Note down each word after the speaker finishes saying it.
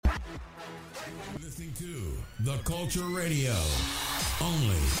listening to The Culture Radio,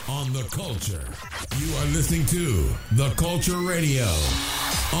 only on The Culture. You are listening to The Culture Radio,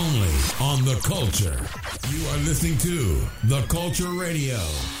 only on The Culture. You are listening to The Culture Radio,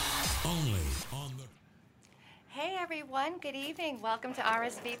 only on The... Hey everyone, good evening. Welcome to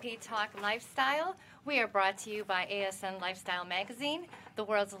RSVP Talk Lifestyle. We are brought to you by ASN Lifestyle Magazine, the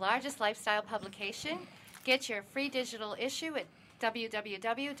world's largest lifestyle publication. Get your free digital issue at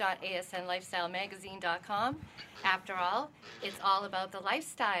www.asnlifestylemagazine.com. After all, it's all about the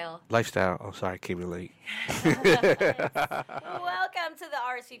lifestyle. Lifestyle. Oh, sorry, keep it late. Welcome to the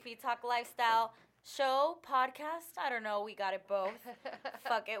RSVP Talk Lifestyle show, podcast. I don't know, we got it both.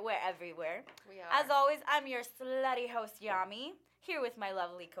 Fuck it, we're everywhere. We are. As always, I'm your slutty host, Yami, here with my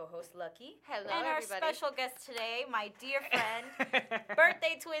lovely co-host, Lucky. Hello, and our everybody. special guest today, my dear friend,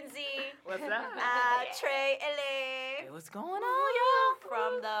 birthday twinsy, What's up? Trey Ele. Hey, what's going on, y'all?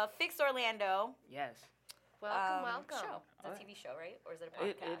 From the Fix Orlando Yes, Welcome. show. It's a Alright. TV show, right? Or is it a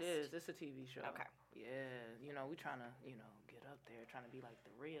podcast? it is. It's a TV show. Okay. Yeah, we trying to, get up there, trying to be like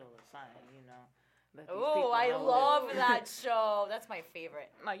the real or something, Let these Oh, people I know love that show. That's my favorite.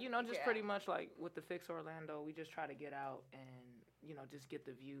 Like, just Yeah. pretty much like with the Fix Orlando, we just try to get out and, just get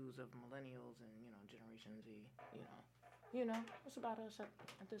the views of millennials and, Generation Z, It's about us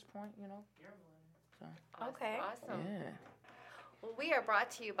at this point, So, Okay. Awesome. yeah. Well, we are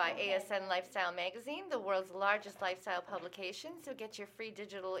brought to you by ASN Lifestyle Magazine, the world's largest lifestyle publication. So get your free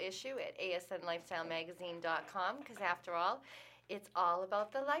digital issue at asnlifestylemagazine.com because after all, it's all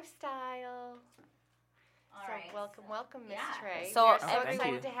about the lifestyle. All So right. welcome, Miss Yeah. Trey. So We're so thank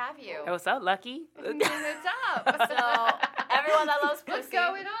excited you. to have you. Hey, what's up, Lucky? What's up? So, everyone that loves pussy. What's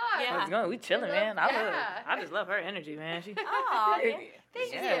going on? Yeah. What's going? We chilling, man. Yeah. I just love her energy, man. She, Oh, yeah.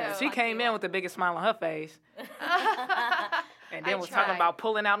 Thank yeah, you. she came in with the biggest smile on her face, and then I was tried. talking about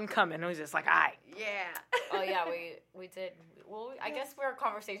pulling out and coming. And it was just like, all right. Yeah. Oh yeah, we did. Well, I guess our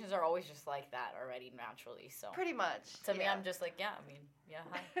conversations are always just like that already naturally. So Pretty much. to me, yeah. I'm just like, yeah. I mean, yeah.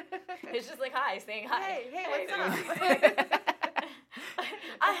 Hi. It's just like hi, saying hi. Hey, what's up?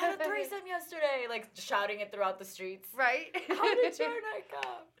 I had a threesome yesterday, like shouting it throughout the streets. Right? How did your night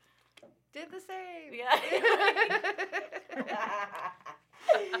go? Did the same. Yeah.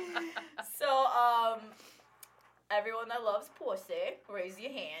 So, everyone that loves pussy, raise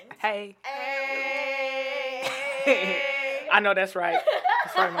your hand. Hey. Hey. I know that's right.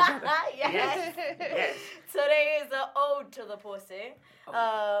 That's right, my brother. Yes. Yes. Today is an ode to the pussy.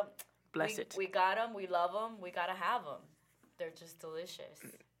 Bless we, it. We got them. We love them. We gotta have them. They're just delicious.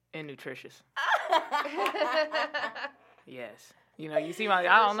 And nutritious. Yes. You see my,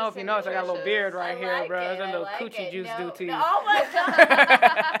 I don't know if you noticed, I got a little beard right here, like bro. it, That's a I little like coochie it. juice No, do to you. no, oh my god!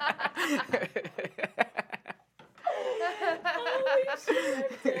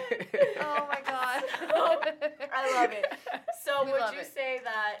 Oh my God. I love it. So We would love you it. say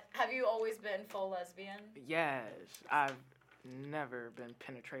that, have you always been full lesbian? Yes. I've never been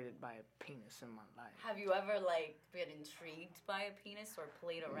penetrated by a penis in my life. Have you ever, been intrigued by a penis or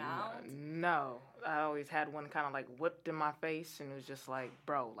played around? No. I always had one kind of whipped in my face, and it was just like,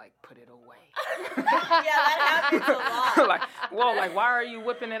 bro, put it away. Yeah, that happens a lot. Why are you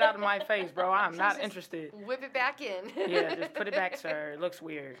whipping it out of my face, bro? I'm not interested. Whip it back in. Yeah, just put it back, sir. It looks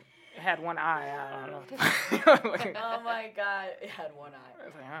weird. It had one eye. I don't know. Oh my god, it had one eye. I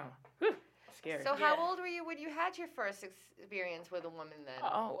was like, oh, whew, scary. So Yeah. how old were you when you had your first experience with a woman then?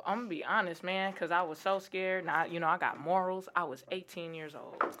 Oh, I'm gonna be honest, man, because I was so scared. Now, I got morals. I was 18 years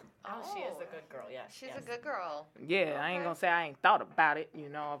old. Oh, she is a good girl, yes. She's yes. a good girl. Yeah, I ain't Okay. gonna say I ain't thought about it.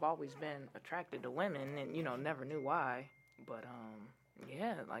 I've always been attracted to women, and never knew why. But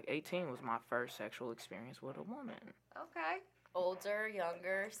yeah, 18 was my first sexual experience with a woman. Okay. Older,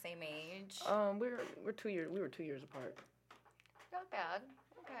 younger, same age. We were 2 years. We were 2 years apart. Not bad.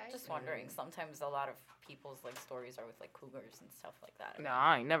 Okay. Just wondering, sometimes a lot of people's stories are with cougars and stuff like that. No,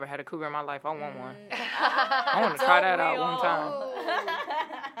 I ain't never had a cougar in my life. I want one. I I want to try that out one time.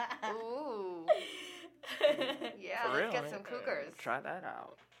 Ooh. Yeah, For let's real, get man. some cougars. Try that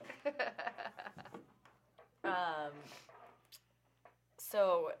out.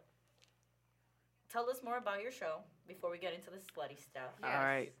 So, tell us more about your show before we get into the slutty stuff. Yes. All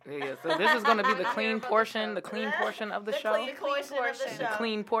right. Yeah, so this is going to be the Hear clean about the portion, show. the clean portion of the The show. clean portion of the The The show.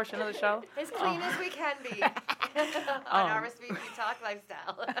 clean portion of the show. As clean as we can be on RSVP Talk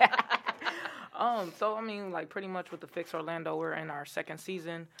Lifestyle. So pretty much with the Fix Orlando, we're in our second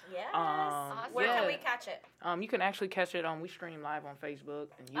season. Yes. Awesome. Where yeah. can we catch it? You can actually catch it. We stream live on Facebook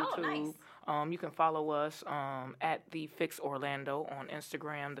and Oh, YouTube. nice. You can follow us at the Fix Orlando on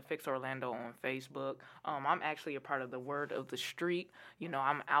Instagram, the Fix Orlando on Facebook. I'm actually a part of the Word of the Street.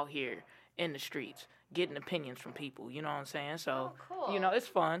 I'm out here in the streets, getting opinions from people, you know what I'm saying? So, Oh, cool. you know, it's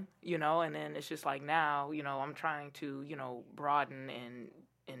fun, you know, and then it's just like now, you know, I'm trying to, you know, broaden and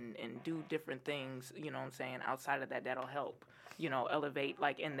do different things, you know what I'm saying, outside of that'll help, you know, elevate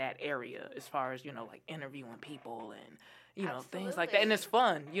like in that area as far as, you know, like interviewing people and, you know, things like that. And it's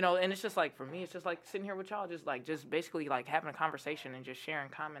fun, you know, and it's just like, for me, it's just like sitting here with y'all, just basically like having a conversation and just sharing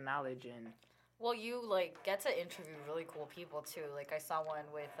common knowledge and. Well, you, like, get to interview really cool people, too. Like, I saw one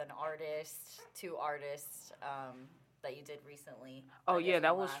with an artist, 2 artists, that you did recently. Oh, yeah,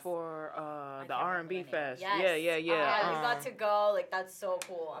 that was for the R&B Fest. Yes. Yeah. You got to go. Like, that's so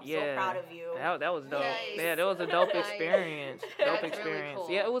cool. I'm so proud of you. That was dope. Nice. Yeah, that was a dope Nice. experience. That's Dope experience. really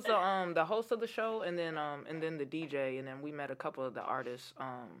cool. Yeah, it was the host of the show and then the DJ, and then we met a couple of the artists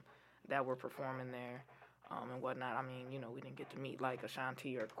that were performing there. And whatnot. I mean, you know, we didn't get to meet like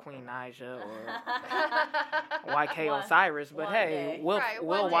Ashanti or Queen Naija or YK Osiris, but One hey, day. Will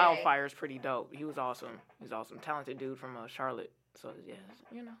one day. Wildfire's pretty dope. He was awesome. He's awesome, talented dude from Charlotte. So yeah,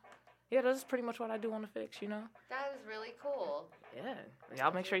 you know, yeah, that's pretty much what I do on the Fix. You know. That is really cool. Yeah,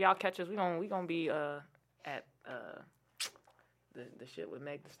 y'all make sure y'all catch us. We gonna be at the shit with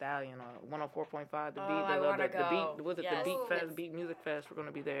Meg Thee Stallion on 104.5. The beat. Was it Yes. the Beat Ooh. Fest? Beat Music Fest. We're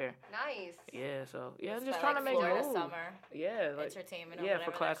gonna be there. Nice. Yeah. So yeah, It's just by, trying to like, make a Florida move. Summer Yeah, like Entertainment or yeah, whatever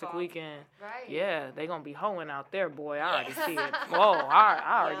for they're Classic called. Weekend. Right. Yeah, they gonna be hoeing out there, boy. I already see it. Whoa,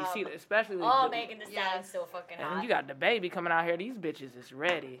 I already see it, especially with Oh, the, Megan Thee Stallion's so fucking and hot. you got the baby coming out here. These bitches is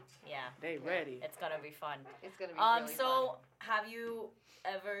ready. Yeah. They ready. It's gonna be fun. It's gonna be really So have you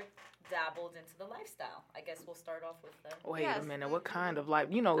ever dabbled into the lifestyle? I guess we'll start off with the. Wait Yes. a minute. What kind of life?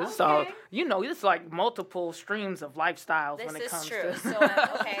 You know, it's Okay. it's like multiple streams of lifestyles This when it is comes true. to. So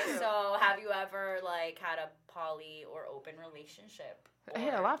so have you ever like had a poly or open relationship? Or-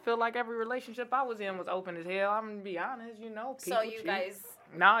 Hell, I feel like every relationship I was in was open as hell. I'm gonna be honest, you know. So people you cheat. guys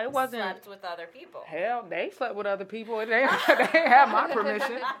No, it wasn't. slept with other people. Hell, they slept with other people. They ain't have my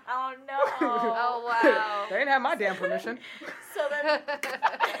permission. Oh no. Oh wow. They didn't have my damn permission. So then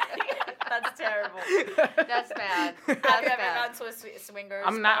that's terrible. That's bad. Have That's you ever bad. gone to a swingers?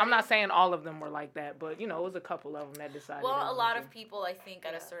 I'm not party? saying all of them were like that, but you know, it was a couple of them that decided. Well, they a wanted lot to. of people, I think,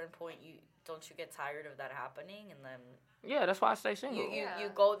 at Yeah. a certain point, you get tired of that happening, and then Yeah, that's why I stay single. you Yeah.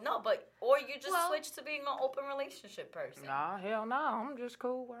 go or you just Well- switch to being an open relationship person. Nah, hell nah. I'm just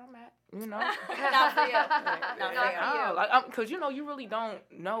cool where I'm at. You know. Not for you. Not Not for for you. you. Like, cause you know, you really don't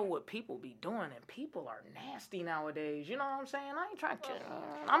know what people be doing, and people are nasty nowadays. You know what I'm saying? I ain't trying to.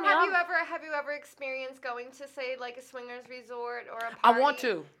 Have you ever experienced going to, say, like a swingers resort or a party? I want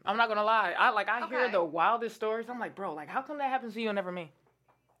to. I'm not gonna lie. I hear Okay. the wildest stories. I'm like, bro, like, how come that happens to you and never me?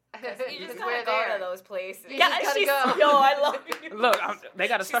 You just Because gotta we're go there. to those places. You just gotta go. Yo, I love you. Look, they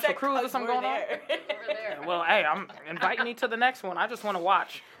got a She special said, cruise or 'cause something we're going on. there. We're there. Well, hey, I'm inviting me to the next one. I just want to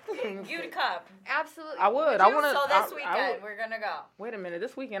watch. You'd come. Absolutely. I would. you? I wanna. So this I weekend would. we're gonna go. Wait a minute.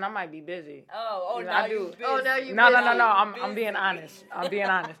 This weekend I might be busy. Oh, Yeah, now I do. you busy. Oh, now you No. busy. I'm being honest. I'm being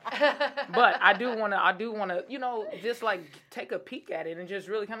honest. But I do wanna, you know, just like take a peek at it and just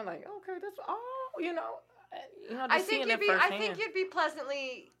really kind of like, okay, that's you know, just I think seeing you'd it be. firsthand. I think you'd be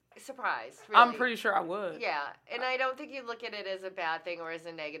pleasantly surprised. Really. I'm pretty sure I would. Yeah, and I don't think you look at it as a bad thing or as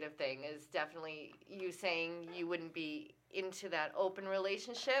a negative thing. It's definitely you saying you wouldn't be into that open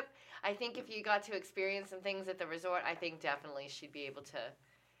relationship. I think if you got to experience some things at the resort, I think definitely she'd be able to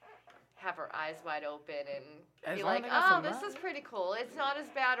have her eyes wide open and As be long like, as they got oh, some this knowledge." is pretty cool. It's not as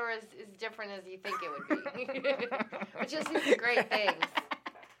bad or as different as you think it would be. Which is some great things.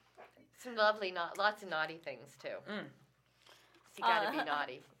 Some lovely, lots of naughty things, too. Mm. So you gotta be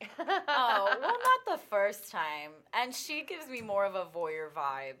naughty. Oh, well, not the first time. And she gives me more of a voyeur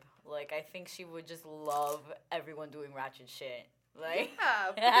vibe. Like, I think she would just love everyone doing ratchet shit. Like, Yeah,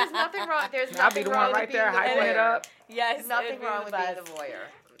 but there's nothing wrong. There's I'll be nothing the wrong one with right there being the hyping it voyeur. up. yes, There's nothing it'd be wrong the with being best. the voyeur.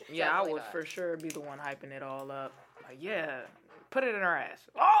 Yeah, I Definitely would not. for sure be the one hyping it all up. Like, yeah, put it in her ass.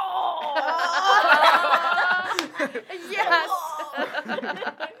 Oh! Yes.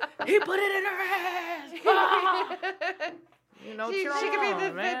 He put it in her ass. Ah! You know, she cheer could be on,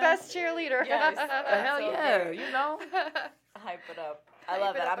 the man. best cheerleader. Yes. Hell So yeah, good. you know. Hype it up. I Hype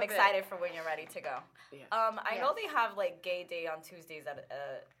love it it. up I'm a bit. excited for when you're ready to go. Yeah. I know Yes. they have, like, gay day on Tuesdays at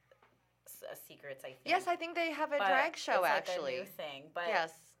Secrets, I think. Yes, I think they have a But drag show it's like actually. a new thing. But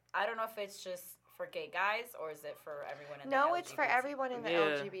Yes. I don't know if it's just for gay guys or is it for everyone in the No, it's for LGBT? everyone in the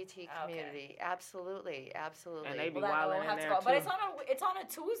Yeah. LGBT community. Absolutely, absolutely. And they be Well, then wilding we'll have in to there go. But too. it's on a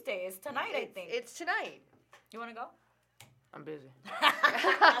Tuesday. It's tonight, I think. It's tonight. You want to go? I'm busy. I'm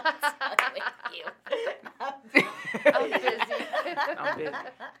busy. I'm busy.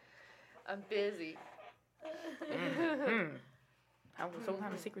 I'm busy. Mm. So what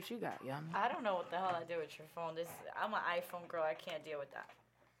kind of secrets you got, Yummy? I don't know what the hell I do with your phone. I'm an iPhone girl. I can't deal with that.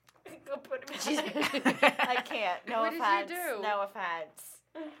 Go put it I can't. No What offense. did you do? No offense.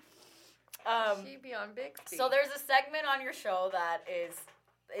 She be on big speed. So there's a segment on your show that is,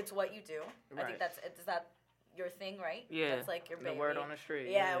 it's what you do. I think Right. is that your thing, right? Yeah. That's like your baby. The word on the street.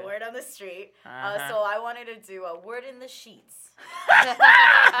 Yeah, word on the street. Uh-huh. So I wanted to do a word in the sheets.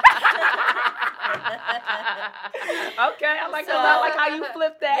 Okay, I like how you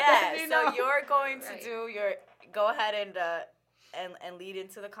flip that. Yeah, You so know? you're going to Right. do go ahead and lead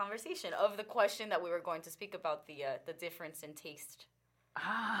into the conversation of the question that we were going to speak about, the difference in taste.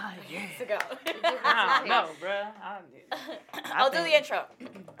 Yeah. To go. I don't know, bruh. I'll do the intro.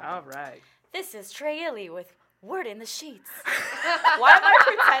 All right. This is Trey Illy with Word in the Sheets. Why am I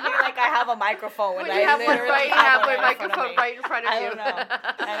pretending like I have a microphone when When I you have one literally right, you have have one a right in front of microphone me? right in front of I you. don't know.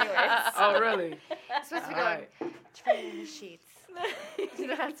 Anyways. Oh, really? It's supposed to be All going, right. Trey in the sheets.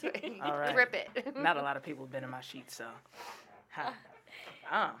 That's right. All right. Rip it. Not a lot of people have been in my sheets, so.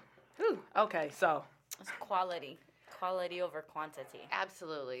 Okay, so It's quality. Quality over quantity.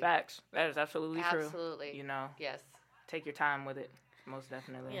 Absolutely. facts. That is absolutely true. Absolutely. You know, Yes. take your time with it. Most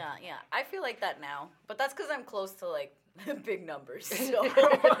definitely. Yeah. I feel like that now. But that's because I'm close to, like, big numbers. So,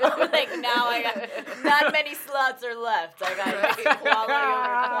 like, now I got not many slots are left. I got quality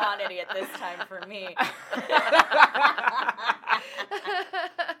over quantity at this time for me.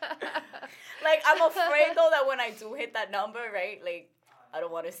 Like, I'm afraid, though, that when I do hit that number, right, like, I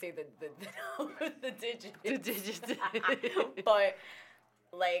don't want to say the digits. The digits. But,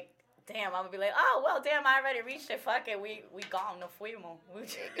 like, damn, I'm going to be like, oh, well, damn, I already reached it. Fuck it. We gone. No fuimos. We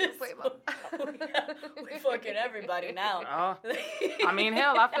fucking everybody now. I mean,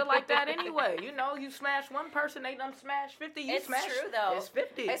 hell, I feel like that anyway. You know, you smash one person, they done smash 50. You It's smash. true, though. It's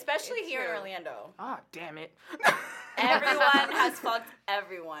 50. Especially It's here true. in Orlando. Ah, damn it. Everyone has fucked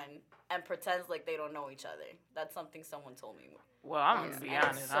everyone and pretends like they don't know each other. That's something someone told me. Well, I'm going to be And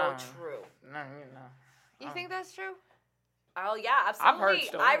honest. it's so true. No, you know. You think that's true? Oh, yeah, I've heard absolutely.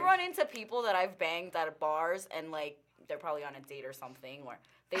 stories. I run into people that I've banged at bars and, like, they're probably on a date or something, or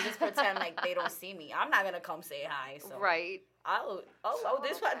they just pretend like they don't see me. I'm not going to come say hi. So Right.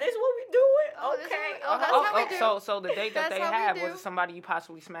 This what we doing? Oh, this Okay. what- that's how we do. So the date that That's they how we had, do. was it somebody you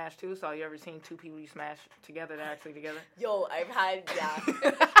possibly smashed too? So you ever seen two people you smashed together, they're actually together? Yo, I've had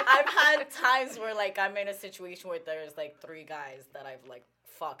times where, like, I'm in a situation where there's, like, 3 guys that I've, like,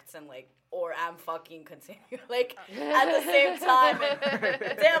 fucked and, like, or I'm fucking continue, like, at the same time. And,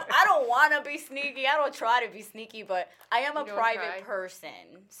 damn, I don't want to be sneaky. I don't try to be sneaky, but I am a You don't private try.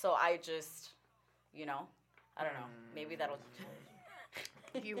 person. So I just, I don't know. Maybe that'll...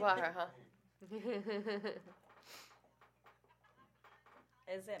 You are, huh?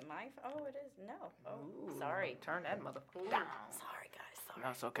 Is it my... Oh, it is? No. Oh, Ooh, sorry. Turn that motherfucker down. Sorry, guys. No,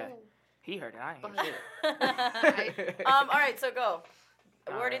 it's okay. He heard it. I ain't hear shit. All right, so go.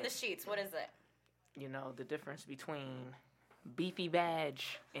 A word in Alright. the sheets. What is it? You know, the difference between beefy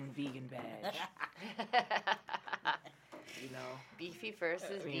badge and vegan badge. You know, Beefy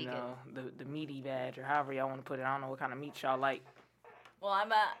versus you vegan. know, the meaty badge or however y'all want to put it. I don't know what kind of meat y'all like. Well,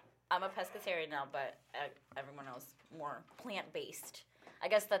 I'm a pescatarian now, but everyone else more plant-based. I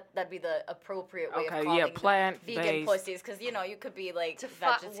guess that'd be the appropriate way Okay, of yeah, calling vegan plant-based. pussies, because you could be like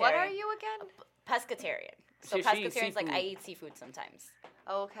vegetarian. What are you again? Pescatarian. So She eats pescatarian's like I seafood. eat seafood sometimes.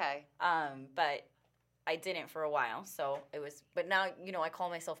 Okay. But I didn't for a while, so it was. But now I call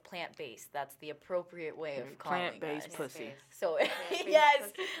myself plant-based. That's the appropriate way of calling Plant-based guys. pussy. So Plant-based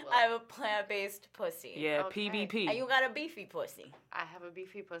yes, pussy. I'm a plant-based pussy. Yeah, Okay. PBP. And you got a beefy pussy. I have a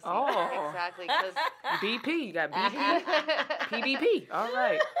beefy pussy. Oh. Exactly. 'Cause BP, you got BP, PBP. All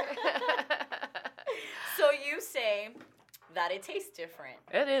right. So you say that it tastes different.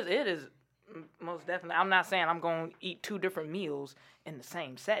 It is most definitely. I'm not saying I'm going to eat 2 different meals in the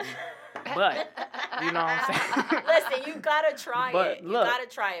same setting, but you know what I'm saying? Listen, you gotta try But it. look, you gotta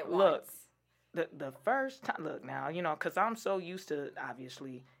try it look. once. The first time, look now, because I'm so used to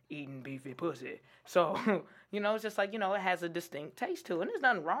obviously eating beefy pussy. So, it's just like, it has a distinct taste to it. And there's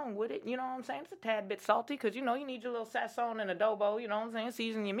nothing wrong with it, you know what I'm saying? It's a tad bit salty because, you need your little sazon and adobo, you know what I'm saying?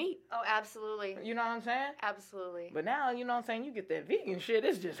 Season your meat, oh, absolutely. you know what I'm saying? Absolutely. But now, you know what I'm saying? You get that vegan shit,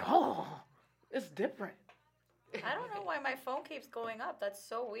 it's just, it's different. I don't know why my phone keeps going up. That's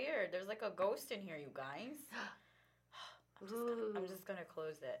so weird. There's like a ghost in here, you guys. I'm just gonna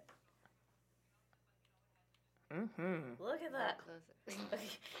close it. Mm-hmm. Look at that. Close it.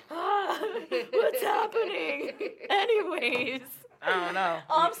 What's happening? Anyways. I don't know.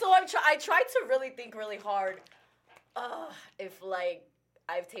 So I tried to really think really hard if like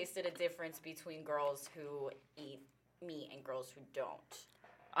I've tasted a difference between girls who eat me and girls who don't.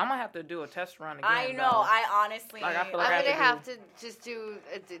 I'm gonna have to do a test run again. I know. though. I honestly. Like, I feel like I'm gonna I have to just do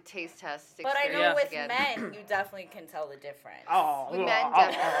a taste test. But I know experience with again. men, you definitely can tell the difference. Oh, With men,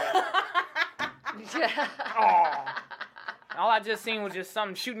 definitely. Yeah. Oh. All I just seen was just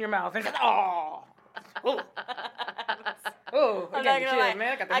something shooting your mouth and just, oh. Ooh. Ooh, I'm it not got me gonna chills, lie.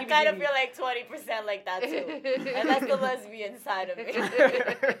 man. I got the I kind of heebie-jeebies. feel like 20% like that too, and that's the lesbian side of me.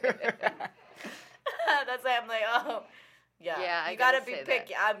 That's why I'm like, oh, yeah. Yeah, I you gotta gotta be say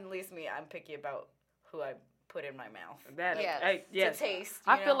picky. At least me, I'm picky about who I put in my mouth That, Yes. hey, yes. to taste.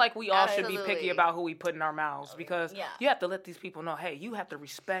 I you feel know? like we all should be Absolutely. picky about who we put in our mouths because Yeah. you have to let these people know, hey, you have to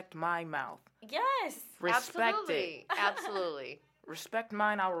respect my mouth. Yes. Respect Absolutely. it. Absolutely. Respect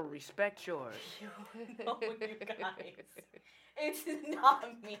mine, I will respect yours. No, you guys. It's not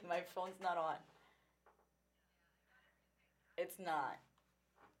me. My phone's not on. It's not.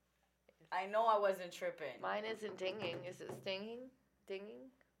 I know I wasn't tripping. Mine isn't dinging. Is it stinging? Dinging?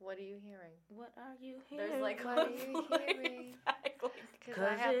 What are you hearing? What are you hearing? There's like What are you hearing? Exactly. Because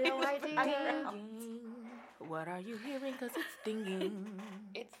I have no idea. What are you hearing? Because it's stinging.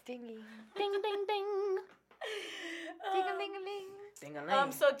 It's stinging. Ding, ding, ding. Ding-a-ling-a-ling.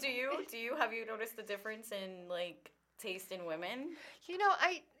 Ding-a-ling. So do you have you noticed the difference in like taste in women? You know,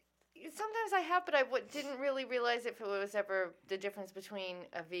 sometimes I have, but I didn't really realize if it was ever the difference between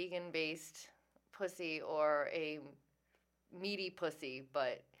a vegan-based pussy or a meaty pussy.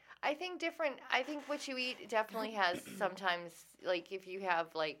 But I think what you eat definitely has sometimes, like if you have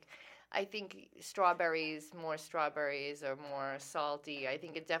like, I think more strawberries or more salty. I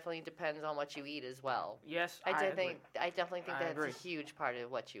think it definitely depends on what you eat as well. Yes, I agree. definitely think I that's agree. a huge part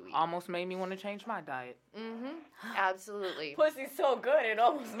of what you eat. Almost made me want to change my diet. Absolutely. Pussy's so good, it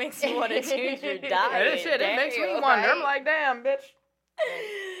almost makes you want to change your diet. That shit, it makes me Damn, wonder. I'm right? like, damn, bitch.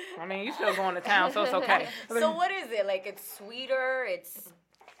 I mean, you still going to town, so it's okay. So what is it? Like it's sweeter,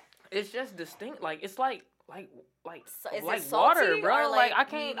 It's just distinct. Like it's like is it like salty water, bro. or, Like I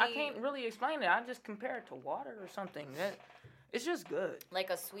meaty? can't really explain it. I just compare it to water or something. It's just good, like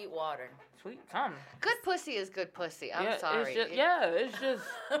a sweet water. sweet something. Good pussy is good pussy. I'm yeah, sorry. It's just, yeah, it's just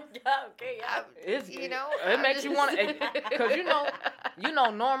Yeah, okay, yeah. it's You know, it I'm makes you just- want to because you know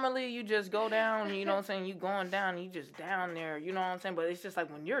normally you just go down. You know what I'm saying? You going down, you just down there. You know what I'm saying? But it's just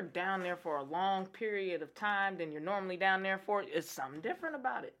like when you're down there for a long period of time than you're normally down there for. It's something different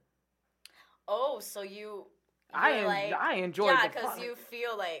about it. Oh, so you're I enjoy yeah, the because fun. you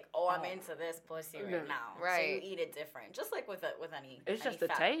feel like, oh, I'm Oh. into this pussy Yeah. right now. Right. So you eat it different, just like with any. It's any just the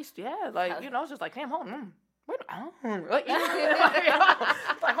fat. taste, yeah. Like Fat- you know, it's just like damn, hold on, wait, like, you know,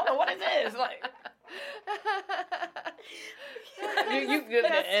 it's like hold on, what is this? Like and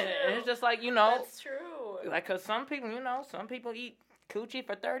it's just like you know, That's true. like cause some people eat coochie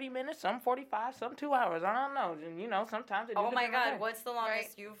for 30 minutes, some 45, some 2 hours. I don't know, and you know, sometimes it. Oh do my different God, things. what's the longest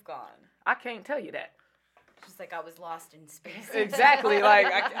Right. you've gone? I can't tell you that. Just like I was lost in space. Exactly, like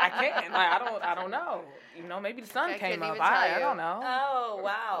I can't, like I don't know. You know, maybe the sun I came couldn't up. even tell I you. don't know. Oh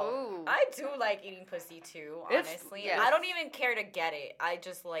wow! Ooh. I do like eating pussy too. It's- Honestly, yes. I don't even care to get it. I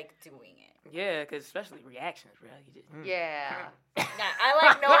just like doing it. Yeah, cause especially reactions, bro. You just, Yeah. Yeah,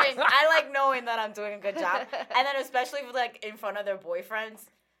 I like knowing that I'm doing a good job, and then especially with, like in front of their boyfriends.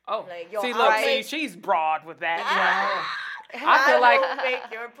 Oh, Like, yo, see, I'll look, see, make- she's broad with that. I I feel like will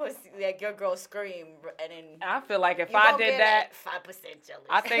make your pussy like your girl scream, and then I feel like if you I gon' did get, that, like, 5% jealous.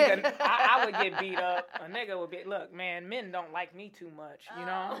 I think I would get beat up. A nigga would be. Look, man, men don't like me too much. You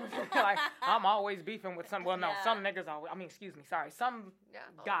know, like I'm always beefing with some. Well, no, Yeah. some niggas always. I mean, excuse me, sorry. Some Yeah.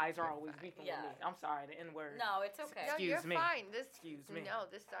 guys are always beefing Yeah. with me. I'm sorry, the N word. No, it's okay. No, Excuse you're me. fine. Excuse me. No,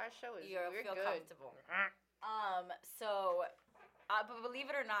 our show is. You we're feel good. comfortable. So, but believe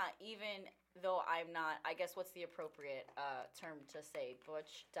it or not, even though I'm not, I guess what's the appropriate term to say,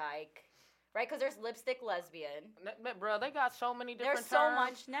 butch, dyke, right? Because there's lipstick lesbian. But, bro, they got so many different There's so terms.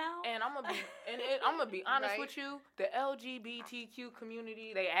 much now. And I'm gonna be honest Right. with you. The LGBTQ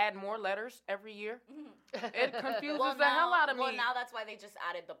community, they add more letters every year. It confuses the hell out of me. Well, now that's why they just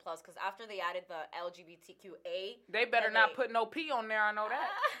added the plus, because after they added the LGBTQA, They better then not they- put no P on there. I know that.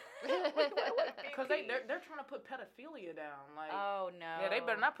 Because PP. they're trying to put pedophilia down. Like, Oh no. yeah, they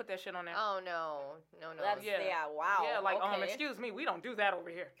better not put that shit on there. Oh no. That's Yeah. wow. Yeah, like, okay. excuse me, we don't do that over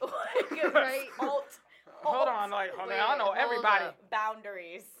here. Right. Hold on, like, hold on, I know Hold everybody. up.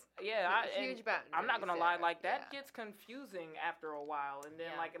 Boundaries. Yeah, Huge boundaries. I'm not gonna lie, like that Yeah. gets confusing after a while, and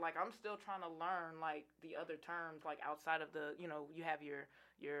then Yeah. like I'm still trying to learn like the other terms like outside of the you have your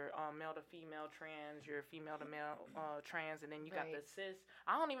your male to female trans, your female to male trans, and then you got the cis.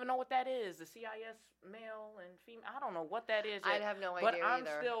 I don't even know what that is. The CIS male and female. I don't know what that is. I'd have no but idea I'm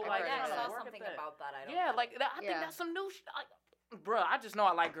either. still I've like, heard Yeah, I of saw that. something about that. I don't yeah, know. like I think that's some new shit. Bruh, I just know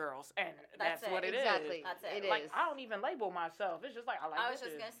I like girls, and that's what it is. Exactly. That's it. It Like, is. I don't even label myself. It's just like I like I was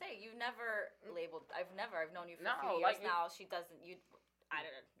just bitches. gonna say, you never labeled. I've known you for No, a few years like, now. She doesn't. I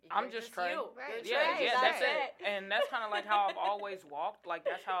don't know. I'm You're just Trey. You. Right. You're Yeah, Trey, yeah, that's it. it. And that's kind of like how I've always walked. Like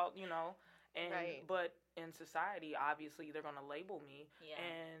that's how And Right. but in society, obviously, they're gonna label me, Yeah.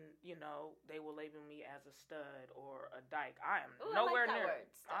 and they will label me as a stud or a dyke. I am Ooh, nowhere I like that near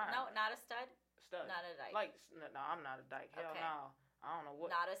word. No, not a stud. stud. Not a dyke. Like no, I'm not a dyke. Hell Okay. no. I don't know what.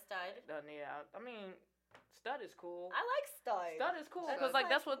 Not a stud. Yeah, I mean, stud is cool. I like stud. Stud is cool That because is like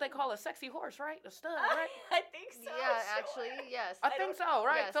like- that's what they call a sexy horse, right? A stud, right? I think so. Yeah, sure. actually, yes. I think so,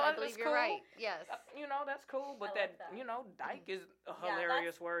 right? Yes, So I it's believe you're cool. right. Yes. That's cool. But I like that. dyke is a Yeah,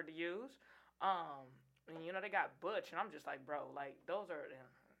 hilarious word to use. And they got butch, and I'm just like, bro, like those are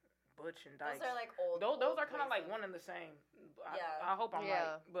butch and dykes. Those are like old. Those old are kind of like ways one and the same. Yeah. I hope I'm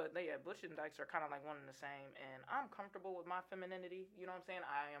Yeah. right, but butch and dykes are kind of like one and the same. And I'm comfortable with my femininity. You know what I'm saying?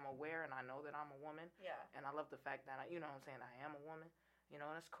 I am aware, and I know that I'm a woman. Yeah. And I love the fact that I am a woman.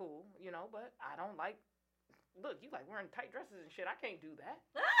 That's cool. But I don't like. Look, you like wearing tight dresses and shit. I can't do that.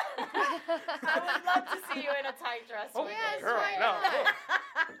 I would love to see you in a tight dress. Oh, one yes, day. girl, why no. not?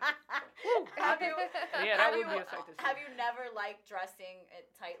 Woo. Have you? Yeah, have that would you, be a sight to see. Have you never liked dressing it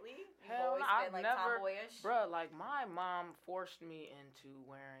tightly? You've Hell always no, I've been like never- tomboyish. Bruh, like my mom forced me into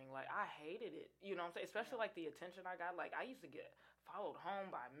wearing, like I hated it. You know what I'm saying? Especially like the attention I got. Like I used to get followed home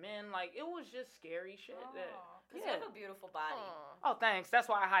by men. Like it was just scary shit. Because you have a beautiful body. Aw. Oh, thanks. That's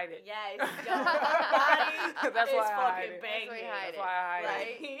why I hide it. Yes, your body That's is why I hide fucking it. banging. That's why you hide That's it. why I hide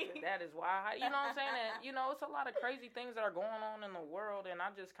Right? it. That is why I hide. You know what I'm saying? And, it's a lot of crazy things that are going on in the world, and I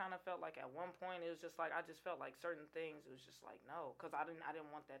just kind of felt like at one point it was just like I just felt like certain things. It was just like no, because I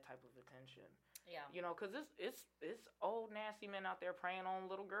didn't want that type of attention. Yeah. Because it's old nasty men out there preying on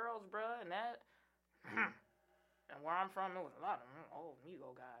little girls, bruh, and that. And where I'm from, it was a lot of old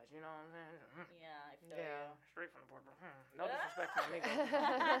Migo guys. You know what I'm saying? Yeah, I feel Yeah. Straight from the border. No disrespect to my Migo.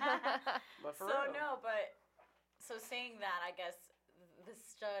 But for so real. so saying that, I guess the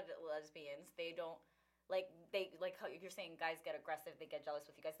stud lesbians, they don't like how you're saying guys get aggressive, they get jealous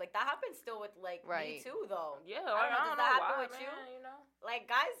with you guys. Like that happens still with like me Right. too, though. Yeah, I don't know, I does don't that know happen why, with you? man,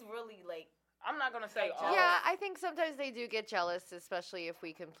 Like guys really like. I'm not gonna say Like, all. Yeah, I think sometimes they do get jealous, especially if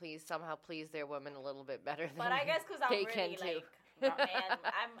we can somehow please their women a little bit better than But I guess because I'm they really can too. like, man,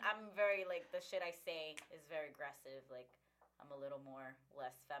 I'm very like the shit I say is very aggressive. Like I'm a little more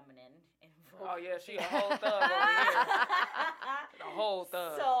less feminine. Oh yeah, she a whole thug over here. The whole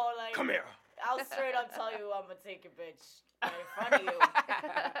thug. So like, Come here. I'll straight up tell you I'm gonna take your bitch right in front of you,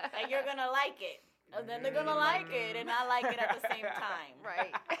 and you're gonna like it. And then they're gonna like it, and I like it at the same time.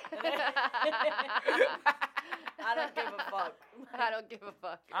 Right. I don't give a fuck. I don't give a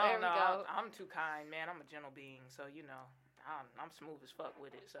fuck. I There don't we know. go. I'm too kind, man. I'm a gentle being, so I'm smooth as fuck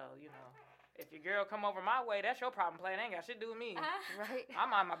with it. So if your girl come over my way, that's your problem. Play. It ain't got shit to do with me. Right. I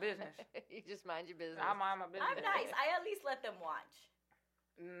mind my business. You just mind your business. I mind my business. I'm nice. I at least let them watch.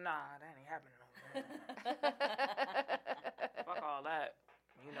 Nah, that ain't happening over there. Fuck all that.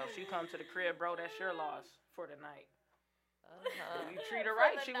 She come to the crib, bro. That's your loss for the night. You treat her For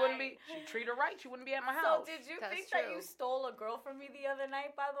right, the she wouldn't night. be. She treat her right, she wouldn't be at my So house. did you That's think that you true. stole a girl from me the other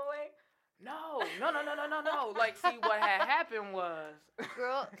night? By the way. No. Like, see, what had happened was.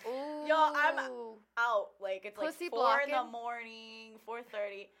 Girl, ooh. Yo, I'm out. Like it's Pussy like 4 in the blocking? morning,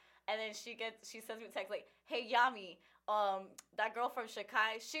 4:30, and then she sends me a text like, "Hey Yami, that girl from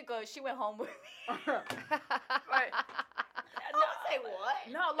Shikai, she went home with me." Like, I don't say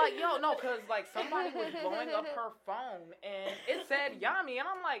what. no, cause like somebody was blowing up her phone and it said Yami, and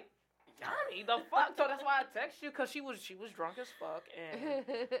I'm like, Yami, the fuck? So that's why I text you, cause she was drunk as fuck,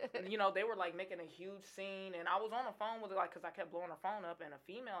 and they were like making a huge scene, and I was on the phone with her, like, cause I kept blowing her phone up, and a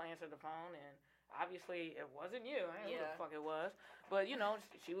female answered the phone, and obviously it wasn't you. I didn't know who the fuck it was, but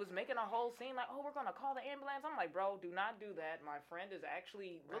she was making a whole scene like, oh, we're gonna call the ambulance. I'm like, bro, do not do that. My friend is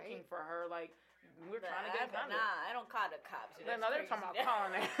actually looking for her, like. We're trying to get in contact. Nah, I don't call the cops. No, they're talking about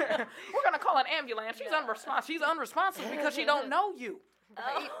calling it. We're gonna call an ambulance. She's unresponsive. She's unresponsive because she don't know you.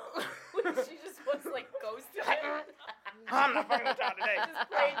 Oh. She just was like ghosted. I'm not fucking with y'all today. Just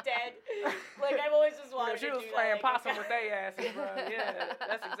play dead. Like I've always just wanted She to was do playing that. Like, possum with their asses, bro. Yeah,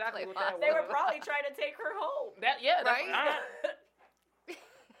 that's exactly what that was. they were probably trying to take her home. That's Right?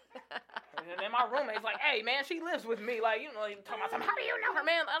 And then my roommate's like, hey, man, she lives with me. Like, talking about something. How do you know her,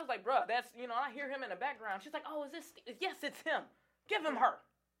 man? I was like, bro, that's, I hear him in the background. She's like, oh, is this? Yes, it's him. Give him her.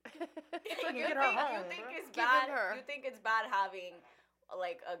 can get her home, You think bro. it's Give bad? it her. You think it's bad having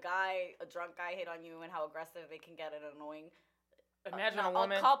like a drunk guy hit on you and how aggressive they can get and annoying? Imagine No, a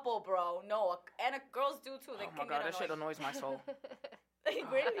woman. a couple, bro. No, and girls do too. They Oh my can god, get that shit annoying. annoys my soul.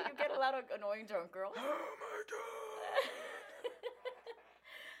 Really? You get a lot of annoying drunk girls? Oh my god.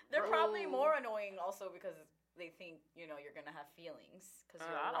 They're Bro. probably more annoying also because they think, you're going to have feelings. Cause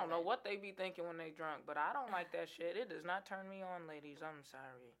you're a I don't know woman. what they be thinking when they drunk, but I don't like that shit. It does not turn me on, ladies. I'm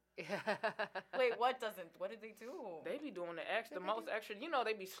sorry. Wait, what did they do? They be doing the most extra.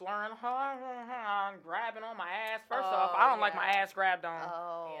 They be slurring, grabbing on my ass. First Oh, off, I don't like my yeah. ass grabbed on.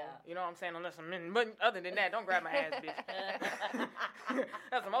 Oh. Yeah. You know what I'm saying? Unless I'm in. But other than that, don't grab my ass, bitch.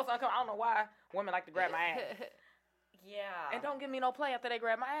 That's the most uncomfortable. I don't know why women like to grab my ass. Yeah. And don't give me no play after they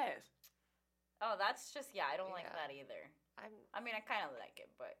grab my ass. Oh, that's just, I don't like Yeah. that either. I'm I mean, I kind of like it,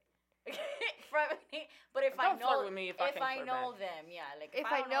 but but if I Don't know flirt with me if I can't flirt know back. them, yeah, like If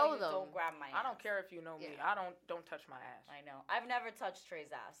I I don't know you, them. don't grab my ass. I don't care if you know me. Yeah. Don't touch my ass. I know. I've never touched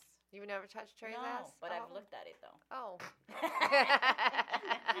Trey's ass. You've never touched Trey's No, ass? but oh. I've looked at it though. Oh.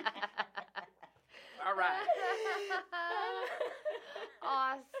 All right.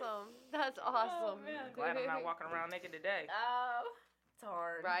 Awesome. That's awesome. Oh, man. Glad I'm not walking around naked today. Oh,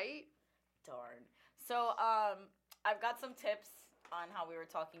 darn. Right? Darn. So, I've got some tips on how we were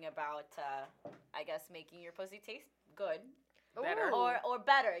talking about, I guess, making your pussy taste good. Better. Ooh. Or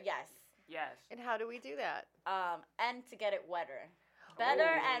better, yes. Yes. And how do we do that? And to get it wetter.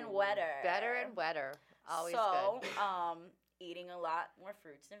 Better and Ooh. wetter. Better and wetter. Always so, good. Eating a lot more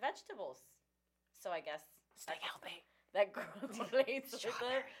fruits and vegetables. So I guess Stay healthy. that correlates with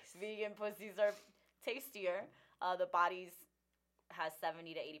the vegan pussies are tastier. The body's has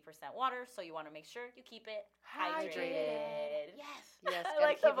 70 to 80% water, so you want to make sure you keep it hydrated. Yes. Yes, I gotta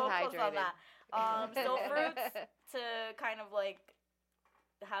like the keep it vocals on hydrated. that. So fruits to kind of like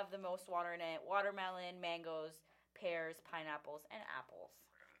have the most water in it: watermelon, mangoes, pears, pineapples, and apples.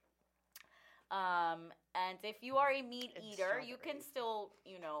 And if you are a meat And eater, you can strawberries. still,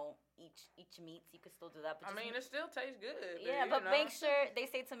 eat meats. You can still do that. But I just mean, it still tastes good. yeah, you but know. make sure they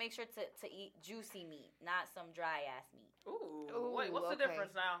say to make sure to eat juicy meat, not some dry ass meat. Ooh. Wait, what's the okay.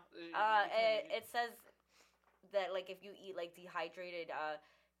 difference now? It says that like if you eat like dehydrated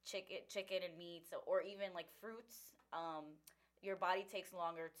chicken and meats or even like fruits, your body takes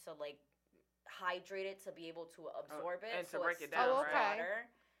longer to like hydrate it to be able to absorb it and to so break it's it down, still right? water.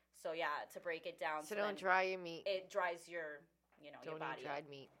 So yeah, to break it down. So then don't dry your meat. it dries your your Don't body. eat dried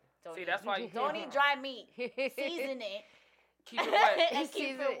meat. Don't See, eat, that's why you don't eat dry meat. Season it. keep it wet. And keep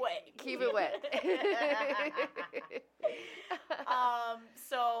Season it it. wet. Keep it wet.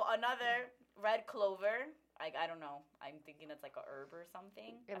 So another red clover. I don't know. I'm thinking it's like a herb or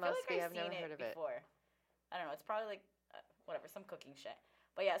something. It I feel must like be. I've I've never seen heard of it. before. I don't know. It's probably like whatever, some cooking shit.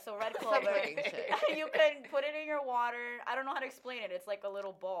 But yeah, so red Some clover. cooking shit. You can put it in your water. I don't know how to explain it. It's like a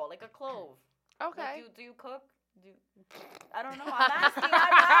little ball, like a clove. Okay. Like, do you cook? I don't know. I'm asking.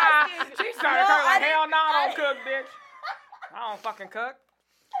 She started No, talking I like, hell no, I didn't- don't cook, bitch. I don't fucking cook.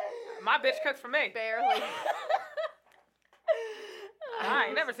 My bitch cooks for me. Barely. I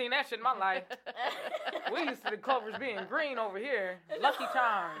ain't never seen that shit in my life. We used to the clovers being green over here. Lucky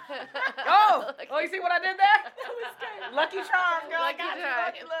Charms. Oh, you see what I did there? Lucky Charms, girl. Lucky I got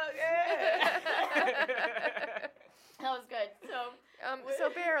Charms. you. Look, yeah. That was good. So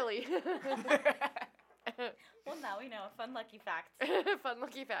barely. Well, now we know. Fun lucky fact. Fun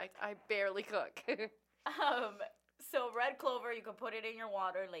lucky fact. I barely cook. So red clover, you can put it in your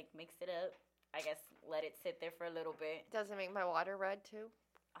water, like mix it up. I guess let it sit there for a little bit. Does it make my water red too?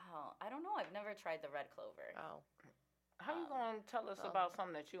 Oh, I don't know. I've never tried the red clover. Oh. How you gonna tell us Oh. about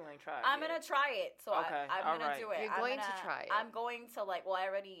something that you ain't tried? I'm yet? gonna try it. So Okay, I'm gonna alright. do it. You're I'm going to gonna- try it. I'm going to like. Well, I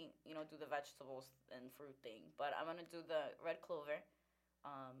already do the vegetables and fruit thing, but I'm gonna do the red clover.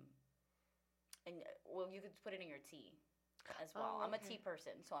 And well, you could put it in your tea as well. Oh, I'm a okay. tea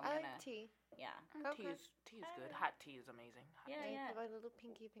person, so I'm I gonna. like tea. Yeah. Okay. Tea is good. Hot tea is amazing. Hot Yeah, tea. yeah. Put my little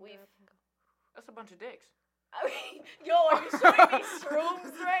pinky finger We've- up and go. That's a bunch of dicks. I mean, yo, are you showing me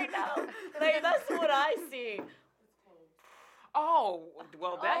shrooms right now? Like that's what I see. Oh,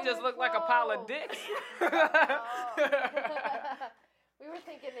 well, that Oh, just looked like a pile of clothes. dicks. We were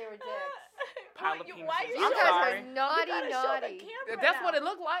thinking they were dicks. Pile of Why penises. you I'm You guys sorry. are naughty, You gotta show the naughty. camera That's now. what it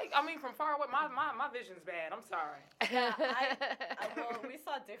looked like. I mean, from far away, my vision's bad. I'm sorry. Yeah, well, we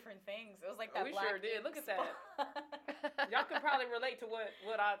saw different things. It was like that. We black sure did. ink Look at spot. Y'all can probably relate to what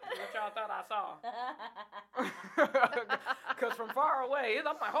y'all thought I saw. Because from far away, I'm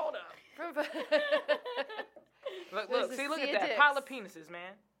like, hold up. Look, There's a see, look sea at of that dicks. pile of penises,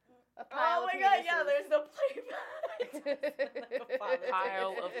 man. A pile Oh of my god, yeah, penises. there's the playback.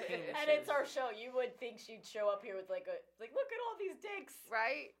 Pile of penises. And it's our show. You would think she'd show up here with like, look at all these dicks.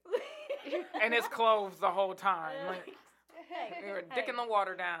 Right? And it's closed the whole time. Like, Hey, you're dicking the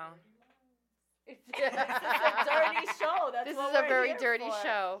water down. It's a dirty show. That's This what is a we're very here dirty for.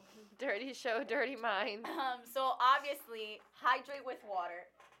 show. Dirty show, dirty mind. So obviously, hydrate with water.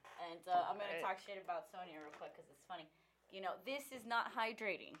 And I'm gonna Right. talk shit about Sonia real quick because it's funny. You know, this is not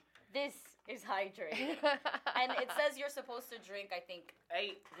hydrating. This is hydrating. And it says you're supposed to drink, I think,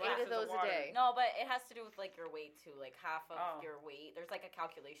 8 of glasses those a water. day. no, but it has to do with like your weight too, like half of Oh. your weight. There's like a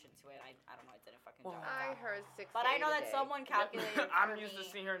calculation to it. I don't know. I didn't fucking Oh. jot it I down. heard 6 But to I know 8 a that day. someone calculated. I'm for used to me.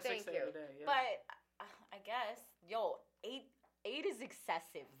 seeing her 6 Thank a you. day. Yeah. But I guess, yo, eight is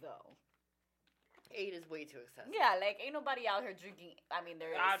excessive though. 8 is way too excessive. Yeah, like ain't nobody out here drinking. I mean,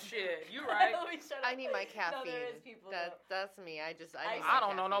 there is. shit, you right. Let me shut I up. need my No, caffeine. there is people. though. That's me. I need I my I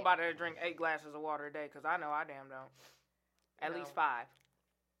don't know caffeine. nobody that drink 8 glasses of water a day, because I know I damn don't. At No. least 5.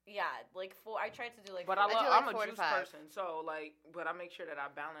 Yeah, like 4. I tried to do like. But 4. I do love, like I'm a 4 to juice 5. person, so like, but I make sure that I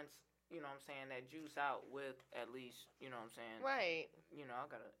balance, you know what I'm saying, that juice out with at least, you know what I'm saying, Right. you know, I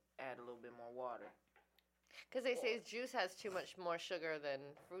gotta add a little bit more water. Because they say juice has too much more sugar than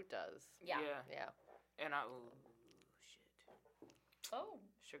fruit does. Yeah. Yeah. And shit. Oh,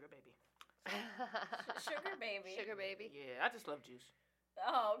 Sugar baby. sugar baby. Sugar baby. Yeah, I just love juice.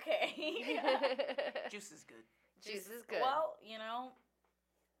 Oh, okay. Juice is good. Juice is good. Well, you know.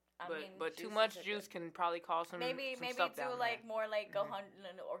 I But mean, but too juices much are juice good. can probably cause some maybe some stuff do down like there. more like Mhm.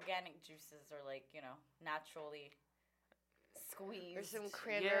 organic juices or like naturally squeezed. Or some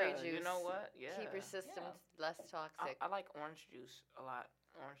cranberry Yeah, juice. you know what? Yeah. Keep your system Yeah. less toxic. I like orange juice a lot.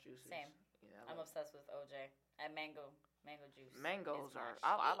 Orange juice. Same. Yeah, I'm obsessed with OJ and mango juice. mangoes is my are.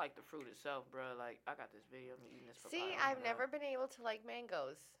 I shit. like the fruit itself, bro. Like I got this video of me eating this papaya. See, oh my I've God. never been able to like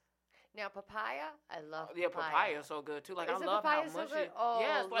mangoes. Now papaya, I love Yeah, papaya. papaya's so good too. Like I Isn't love how papaya so mushy. good? Oh,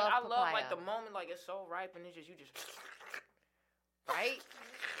 yeah, it's like I love love like papaya. the moment like it's so ripe and it's just you just. Right?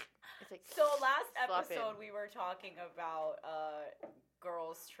 It's like So last Slop in. episode we were talking about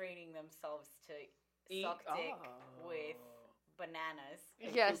girls training themselves to suck dick with bananas.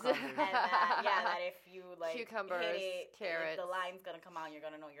 yes. cucumbers. And that if you like Cucumbers, hit it, like, carrots. the line's gonna come out and you're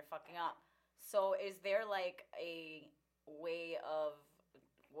gonna know you're fucking up. So is there like a way of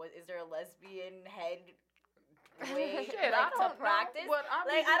is there a lesbian head way Shit, like, I to don't know, practice? but I'm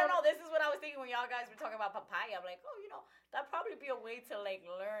Like just I don't gonna- know. This is what I was thinking when y'all guys were talking about papaya. I'm like, oh, that'd probably be a way to like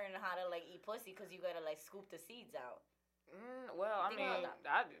learn how to like eat pussy because you gotta like scoop the seeds out. Well, I Think mean, about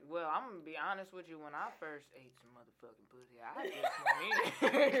I'm gonna be honest with you. When I first ate some motherfucking pussy, I just went in.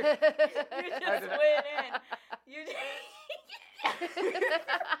 You just went in. You just.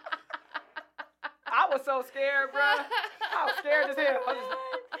 I was so scared, bro. I was scared as hell. I was just,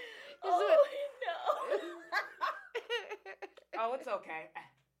 Oh no. oh, it's okay.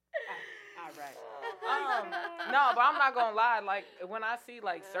 All right. No, but I'm not gonna lie. Like when I see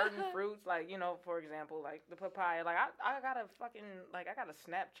like certain fruits, like for example, like the papaya. Like I got a fucking I got a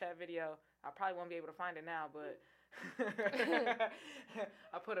Snapchat video. I probably won't be able to find it now, but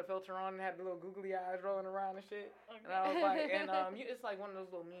I put a filter on and had the little googly eyes rolling around and shit. And I was like, it's like one of those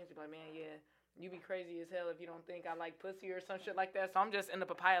little memes. You're like, man, yeah, you be crazy as hell if you don't think I like pussy or some shit like that. So I'm just in the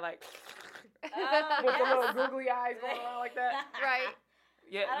papaya like with the little googly eyes going around like that. Right.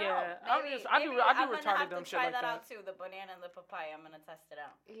 Yeah, I don't know. I do I'm gonna retarded have dumb to shit try like that that. out too. The banana and the papaya. I'm gonna test it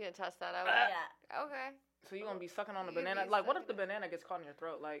out. You gonna test that out? Yeah. Okay. So you gonna be sucking on the You banana? be Like, what if sucking the banana gets caught in your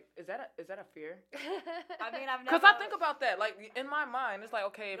throat? Like, is that a fear? I mean, I've never. Because I think about that. Like in my mind, it's like,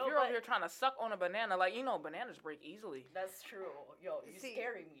 okay, if No, you're but- over here trying to suck on a banana, like bananas break easily. That's true. Yo, you're See,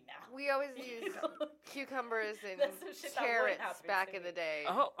 scaring me now. We always You use know? cucumbers and That's some shit that would carrots happen back to in the me. day.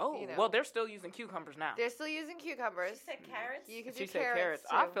 Oh, you know. well, they're still using cucumbers now. They're still using cucumbers. She said carrots. You can She do said carrots.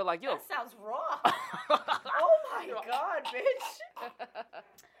 too. I feel like yo. That sounds raw. Oh my god, bitch.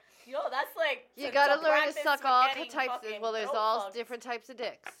 Yo, that's like. You to gotta learn to practice suck for all getting types. fucking Well, there's throat all fucked. different types of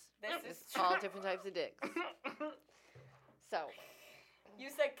dicks. This is It's true. all different types of dicks. So You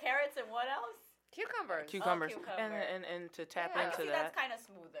said carrots and what else? cucumbers. Cucumbers. cucumber. And to tap Yeah. into See, that, that's kind of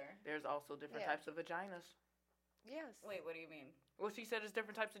smoother. there's also different Yeah. types of vaginas. Yes. Wait, what do you mean? Well, she said there's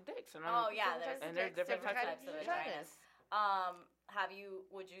different types of dicks, and Oh I'm, yeah, Different there's types of and there's dicks, different types of vaginas. Have you?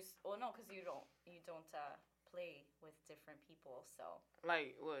 Would you? Well, no, because you don't play with different people. So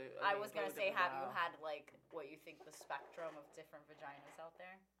like what? I mean, was gonna what say, different have you vaginas? had like what you think the spectrum of different vaginas out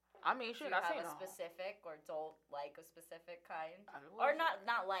there? I mean, Do shit, you I have seen a all. specific or don't like a specific kind? I Or was-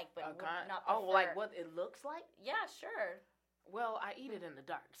 not like, but a would kind- not oh, prefer. like what it looks like? Yeah, sure. Well, I eat it in the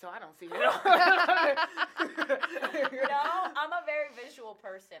dark, so I don't see it. No, I'm a very visual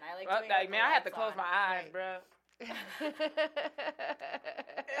person. I like doing Like, man, I had to lights close on. my eyes, bro.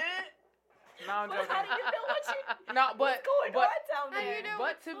 No, I'm joking. How do you know what you? No, What's going on down How do there? you know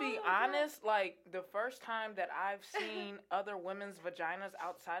But to be Oh, honest, like the first time that I've seen other women's vaginas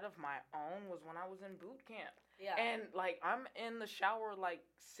outside of my own was when I was in boot camp. Yeah. And like I'm in the shower like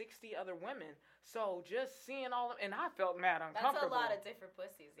 60 other women. So just seeing all of and I felt mad That's uncomfortable. a lot of different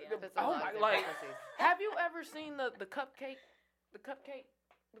pussies. Yeah. That's a Oh lot my, of like, different pussies. have you ever seen the cupcake, the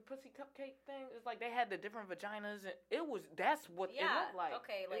pussy cupcake thing? It's like they had the different vaginas and that's what it Yeah. looked like.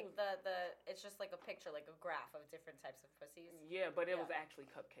 Okay. It Like was- the it's just like a picture, like a graph of different types of pussies. Yeah, but it Yeah. was actually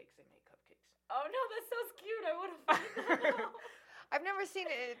cupcakes. They made cupcakes. Oh no, that sounds cute. I would have. I've never seen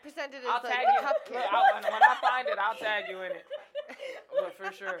it presented as I'll like tag a you. cupcake. Look, when I find it, I'll tag you in it. But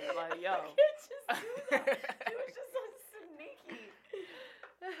for sure, like yo. You can't just do that. You were just so sneaky.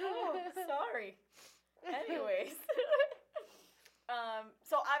 Oh, sorry. Anyways.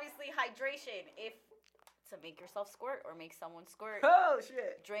 So obviously hydration. If to make yourself squirt or make someone squirt, Oh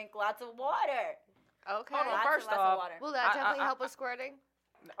shit. drink lots of water. Okay. Hold on, Lots first and lots of off, water. Will that definitely I- help with squirting?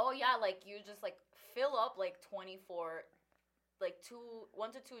 Oh yeah, like you just like fill up like 24, like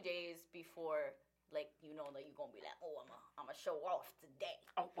 1 to 2 days before, like you know that you're gonna be like, oh I'm a show off today.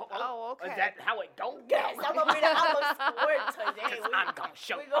 Oh, okay. Is that how it don't Yes, go? I'm gonna be like, I'm gonna squirt today. I'm gonna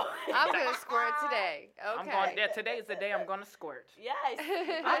show. We go- I'm gonna squirt today. Okay. I'm going. Yeah, today's the day I'm gonna squirt. Yes.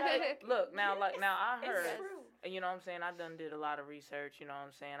 Look now, like now I It's heard. true. And you know what I'm saying? I done did a lot of research. You know what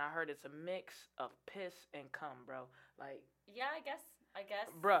I'm saying? I heard it's a mix of piss and cum, bro. Like, Yeah, I guess.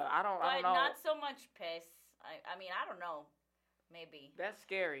 bruh, I don't But know. not so much piss. I mean, I don't know. Maybe. That's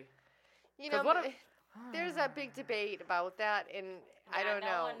scary. You 'Cause know, what if- there's a big debate about that, and I Yeah, don't know.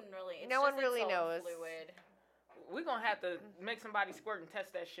 No one really. It's No just one really its own knows. Fluid. We're gonna have to make somebody squirt and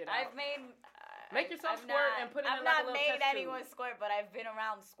test that shit out. I've made. Make yourself I've squirt not, and put it I've in like a not little made test tube. anyone squirt, but I've been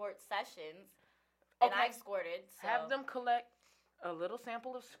around squirt sessions, and Okay. I've squirted. So. Have them collect a little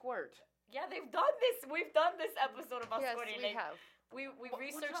sample of squirt. Yeah, they've done this. We've done this episode about Yes, squirting. we Like, have. We What-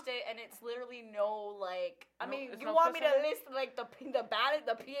 researched it, and it's literally no like. I No, mean, it's you no want me to piss in it? list like the balance,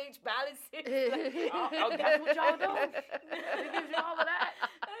 the pH balances? Oh, that's what y'all do? It gives you all of that.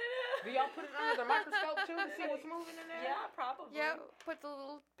 Do y'all put it under the microscope too to see what's moving in there? Yeah, probably. Yeah, put the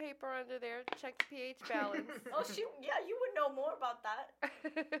little paper under there. Check the pH balance. Oh shoot! Yeah, you would know more about that.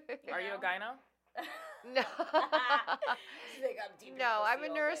 Are you a know? gyno? No. She's like, I'm deep in No, I'm a pussy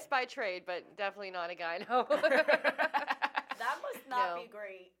all nurse day. by trade, but definitely not a gyno. That must not No. be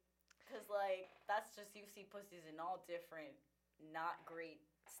great, cause like that's just you see pussies in all different, not great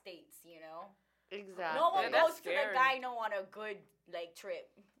states, you know. Exactly. No one Yeah, that's goes to scary. the gyno on a good like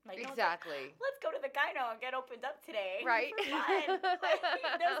trip. Like, no one's like, Exactly. let's go to the gyno and get opened up today. Right. For fun. Like,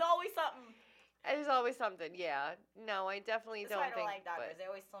 there's always something. There's always something, yeah. No, I definitely That's why I don't don't think. like doctors. but They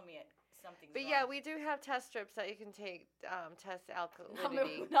always tell me something's but wrong. yeah, we do have test strips that you can take, test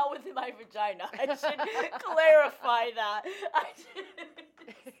alkalinity. Not with my vagina. I should clarify that.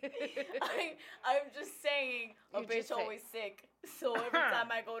 I'm just saying a You bitch just say- always sick. So every time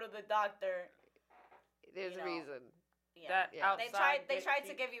I go to the doctor, There's you a know. reason. yeah. That Yeah. They outside tried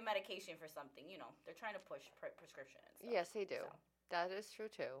to dick- give you medication for something, you know. They're trying to push prescription and stuff. Yes, they do. So, That is true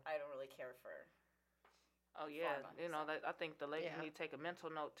too. I don't really care for. Oh yeah, Pharma, you know, I think the ladies Yeah. need to take a mental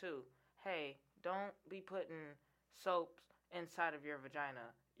note too. Hey, don't be putting soaps inside of your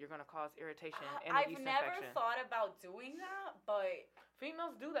vagina. You're gonna cause irritation and a I've yeast never infection. thought about doing that, but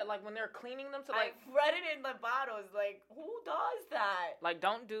Females do that, like when they're cleaning them. So like, I've read it in the bottles. Like, who does that? like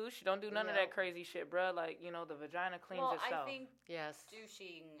don't douche, don't do none of No. that crazy shit, bruh. Like, you know, the vagina cleans Well, itself. I think Yes.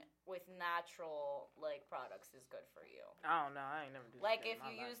 douching with natural like products is good for you. I don't know. I ain't never do. Like shit if in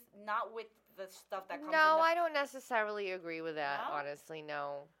my you life. use not with the stuff that comes. No, in the, I don't necessarily agree with that. No? Honestly,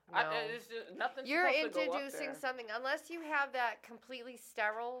 no. It's just nothing. You're supposed to go up introducing there. something unless you have that completely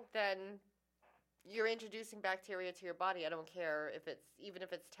sterile, then you're introducing bacteria to your body. I don't care if it's even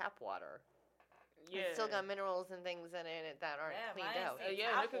if it's tap water. Yeah. It's still got minerals and things in it that aren't Yeah, cleaned mine out. is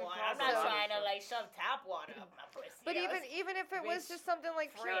Yeah, tap look at water. the I'm not process. trying to like shove tap water up my pussy. But you know, even if it was bitch, just something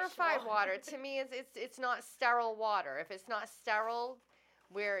like fresh purified water. water, to me it's not sterile water. If it's not sterile,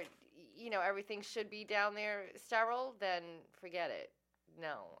 where you know everything should be down there sterile, then forget it.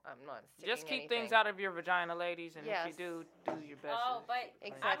 No, I'm not. Just keep anything. things out of your vagina, ladies, and Yes. if you do your best. Oh, to- but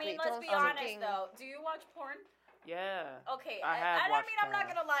Exactly. I mean, let's Don't be stick honest things- though. Do you watch porn? yeah. Okay, I have and I watched mean, I'm not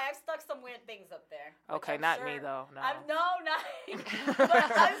porn. gonna lie. I've stuck some weird things up there. which Okay, I'm not me sure- though. No. I'm not.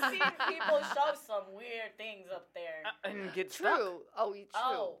 But I've seen people shove some weird things up there. And get stuck. True. Oh, true.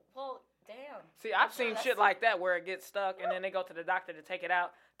 Oh, well, Damn. See, I've seen shit like that where it gets stuck and then they go to the doctor to take it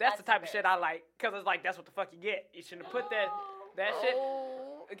out. That's the type of shit I like, because it's like, that's what the fuck you get. You shouldn't have put that shit.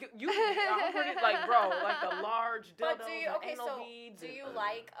 I'm pretty, like, bro, like the large dildos, But do you, okay, anal so beads. do you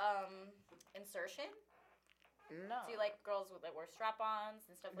like insertion? No. Do you like girls with that wear strap-ons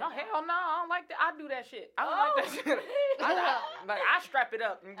and stuff No, like that? hell no, I don't like that. I do that shit. I don't like that shit. I strap it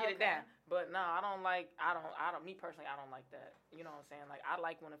up and get it down. But no, I don't, me personally, I don't like that. You know what I'm saying? Like, I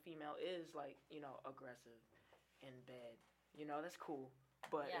like when a female is, like, you know, aggressive in bed. You know, that's cool.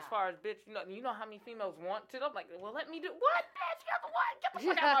 But as far as, bitch, you know how many females want to? I'm like, well, let me do, what, bitch? What? Get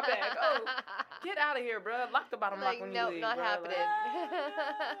the fuck out of my bag. Oh, get out of here, bro. Lock the bottom lock when you leave, not bro. happening.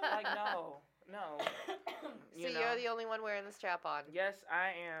 Like, no. So you're the only one wearing the strap on. Yes,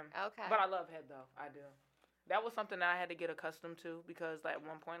 I am. Okay. But I love head, though. I do. That was something that I had to get accustomed to, because like, at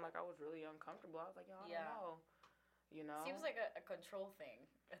one point, like, I was really uncomfortable. I was like, yo, I don't know. You know? Seems like a control thing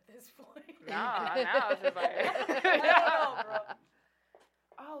at this point. Nah, now it's just like... I don't know, bro.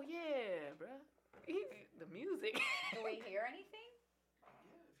 Oh, yeah, bro. The music. Do we hear anything?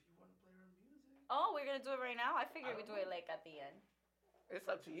 Oh, we're going to do it right now? I figured we'd do it, like, at the end. It's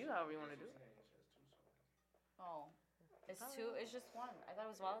up to you however you want to do it. Oh. It's two? It's just one. I thought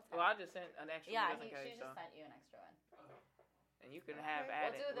it was volatile. Well, I just sent an extra Yeah, just in case, she just sent you an extra one. And you can have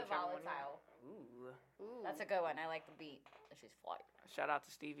We'll added. do the whichever one you volatile. want. Ooh. That's a good one. I like the beat. She's fire. Shout out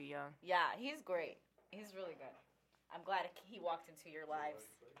to Stevie Young. Yeah, he's great. He's really good. I'm glad he walked into your lives.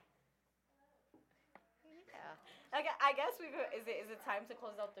 Yeah. I guess we could. Is it time to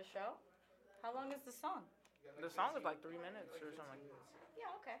close out the show? How long is the song? The song is like 3 minutes or something like that.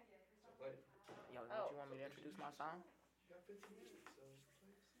 Yeah, okay. Yo, do you want me to introduce my song?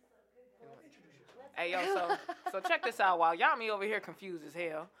 Hey, yo, so check this out. While y'all me over here confused as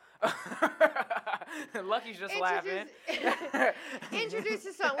hell. Lucky's just laughing. Introduce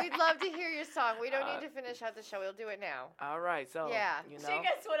the song. We'd love to hear your song. We don't need to finish out the show. We'll do it now. All right, so, you know. She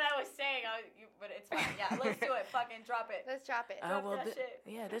gets what I was saying, but it's fine. Yeah, let's do it. Fucking drop it. Let's drop it. Shit.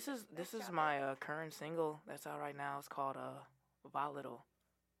 Yeah, this is my current single that's out right now. It's called Volatile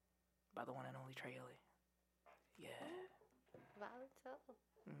by the one and only Trey Hilly. Yeah. Volatile.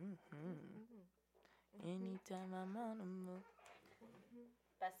 Anytime I'm on the move.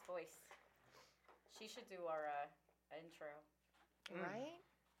 Best voice. She should do our intro. Right?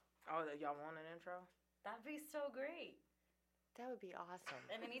 Oh, y'all want an intro? That'd be so great. That would be awesome.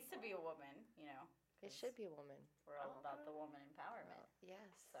 And it needs to be a woman, you know. It should be a woman. We're all about the woman empowerment.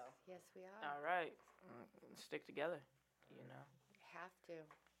 Yes. So. Yes, we are. All right. Stick together, you know. Have to.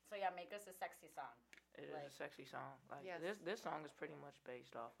 So yeah, make us a sexy song. It is a sexy song. Like yes. this song is pretty much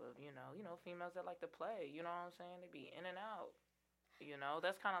based off of, you know, females that like to play, you know what I'm saying? They be in and out. You know,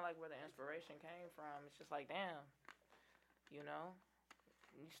 that's kind of like where the inspiration came from. It's just like, damn, you know,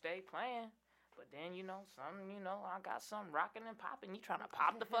 you stay playing, but then, you know, I got something rocking and popping. You trying to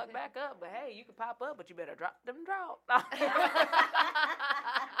pop the fuck back up, but hey, you can pop up, but you better drop them draw.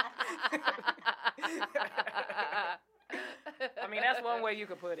 I mean, that's one way you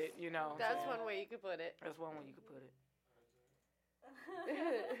could put it, you know. That's one way you could put it. That's one way you could put it.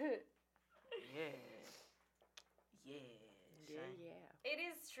 Yeah. It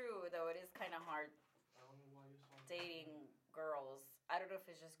is true, though. It is kind of hard dating girls. I don't know if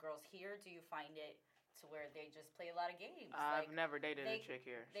it's just girls here. Do you find it to where they just play a lot of games? I've never dated a chick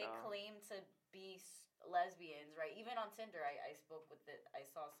here. They claim to be lesbians, right? Even on Tinder, I spoke with it. I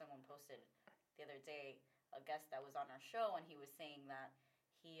saw someone posted the other day, a guest that was on our show, and he was saying that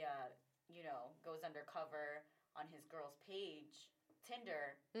he, goes undercover on his girl's page,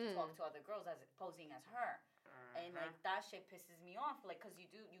 Tinder, to talk to other girls as posing as her. And, like, that shit pisses me off, like, because you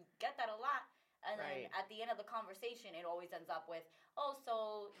get that a lot. And then at the end of the conversation, it always ends up with, oh,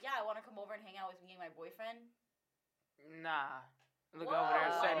 so, yeah, I want to come over and hang out with me and my boyfriend. Nah. Look over there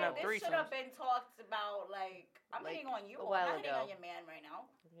setting up threesomes. This should have been talked about, like, I'm hitting on you. I'm not hitting on your man right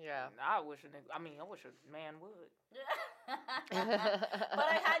now. Yeah. I wish a man would. But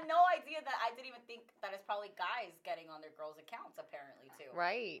I had no idea that. I didn't even think that it's probably guys getting on their girls' accounts, apparently, too.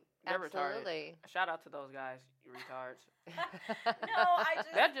 Right. They're Absolutely. Retarded. Shout out to those guys, you retards.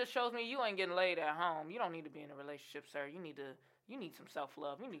 That just shows me you ain't getting laid at home. You don't need to be in a relationship, sir. You need some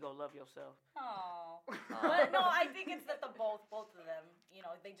self-love. You need to go love yourself. Oh. But no, I think it's that both of them, you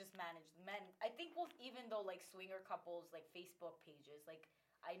know, they just manage men. I think even though, like, swinger couples, like, Facebook pages, like,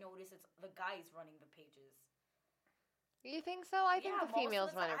 I notice it's the guys running the pages. You think so? I think the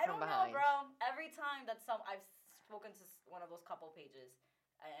females run it from behind. I don't know, bro. Every time that I've spoken to one of those couple pages,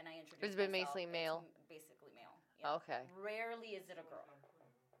 and I introduced It's been myself, basically male? Basically male. Yeah. Okay. Rarely is it a girl.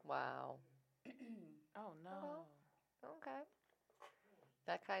 Wow. Oh, no. Okay.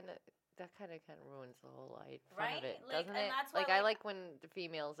 That kind of ruins the whole fun Right? of it, Like, doesn't and it? that's why, Like, I like- like when the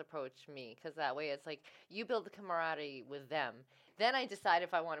females approach me, because that way it's like you build the camaraderie with them. Then I decide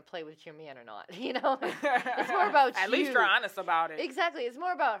if I want to play with your man or not. You know, it's more about At you. least you're honest about it. Exactly, it's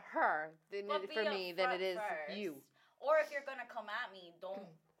more about her But be for me than it upfront is first. you. Or if you're gonna come at me, don't.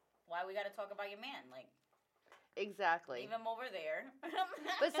 Why we gotta talk about your man? Like, Exactly. leave him over there.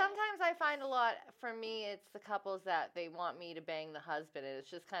 But sometimes I find a lot, for me, it's the couples that they want me to bang the husband, and it's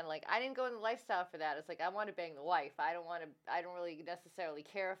just kind of like, I didn't go in the lifestyle for that. It's like, I want to bang the wife. I don't really necessarily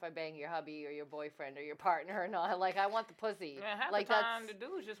care if I bang your hubby or your boyfriend or your partner or not. Like, I want the pussy. Yeah, half like, the time the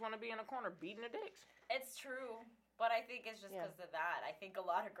dudes just want to be in a corner beating the dicks. It's true. But I think it's just Yeah. because of that. I think a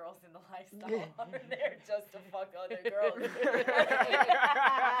lot of girls in the lifestyle are there just to fuck other girls.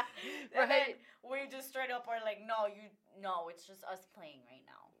 And then we just straight up are like, no, it's just us playing right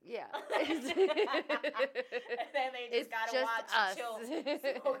now. Yeah. And then they just It's gotta just watch us. chill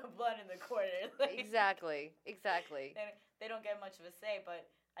smoke a blunt in the corner. Like, Exactly. they don't get much of a say, but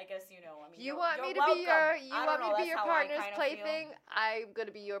I guess I mean, You you're want me to welcome. be your I don't know, that's how I partner's kinda plaything? feel. I'm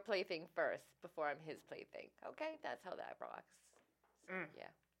gonna be your plaything first before I'm his plaything. Okay, that's how that rocks. Mm. Yeah.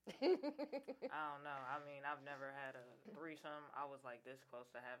 I don't know. I mean, I've never had a threesome. I was like this close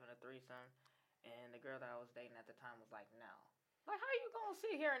to having a threesome, and the girl that I was dating at the time was like, "No, like how you gonna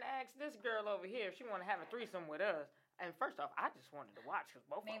sit here and ask this girl over here if she want to have a threesome with us?" And first off, I just wanted to watch because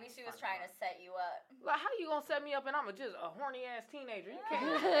both. Maybe of she us was trying to set you up. Like, how you gonna set me up and I'm just a horny ass teenager? You can't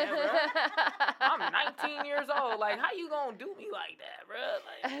do that, bro. I'm 19 years old. Like, how you gonna do me like that, bro?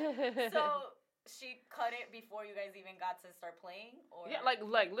 Like, So she cut it before you guys even got to start playing, or yeah, like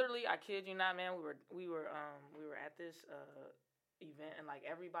literally, I kid you not, man. We were at this event and like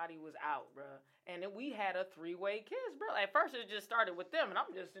everybody was out, bro. And then we had a 3-way kiss, bro. At first it just started with them, and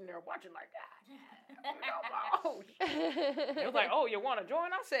I'm just in there watching like, God, oh shit. It was like, oh, you want to join?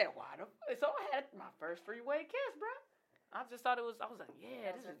 I said, why the? So I had my first 3-way kiss, bro. I just thought I was like,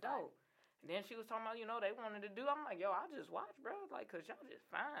 yeah, this is dope. And then she was talking about, they wanted to do. I'm like, yo, I just watch, bro. Like, cause y'all just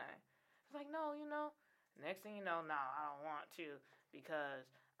fine. It's like, no, Next thing you know, no, I don't want to because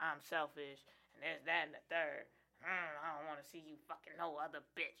I'm selfish and there's that and the third. I don't want to see you fucking no other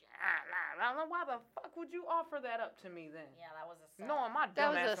bitch. Why the fuck would you offer that up to me then? Yeah, that was a setup. Knowing my That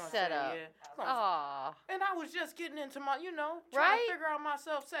dumb was ass a gonna setup. Say, yeah. Aw. And I was just getting into my, trying Right? to figure out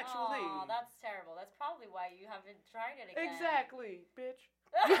myself sexually. Oh, that's terrible. That's probably why you haven't tried it again. Exactly, bitch.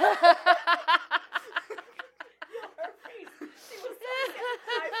 Her face. She was so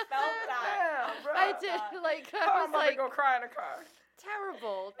I felt that. Yeah, bro. I did, like, I I'm was about like, to go cry in the car.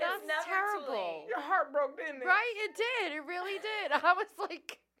 terrible. It's That's never too terrible. late. Your heart broke, didn't it? Right? It did. It really did. I was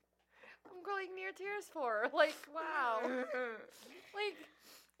like, I'm going near tears for her. Like, wow. Like,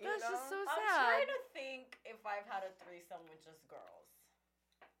 that's just so I'm sad. trying to think if I've had a threesome with just girls.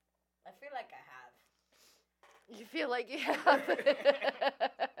 I feel like I have. You feel like you have.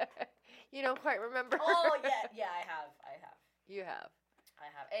 You don't quite remember. Oh yeah, I have. You have.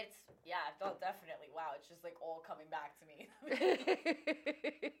 It's no, definitely. Wow, it's just like all coming back to me.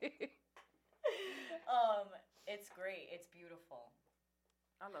 It's great. It's beautiful.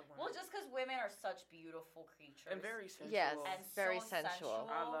 I love women. Well, just because women are such beautiful creatures. And very sensual. Yes, And very so sensual.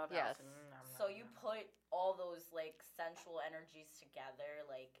 I love Yes. So you put all those like sensual energies together,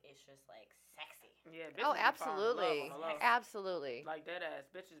 like it's just like sexy. Yeah, Oh, bitches be falling in love absolutely. on the low. Absolutely. Like that ass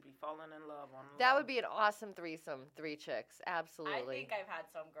bitches be falling in love on the That low. would be an awesome threesome. 3 chicks. I Absolutely. think I've had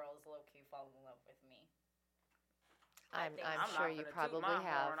some girls low key fall in love with me. I'm think- I'm not sure you finna toot probably my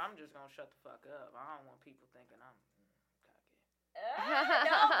have. horn. I'm just gonna shut the fuck up. I don't want people thinking I'm cocky.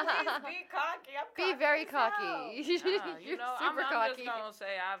 No, please be cocky. I'm Be cocky very as hell. cocky. Nah, You're I'm super just cocky. gonna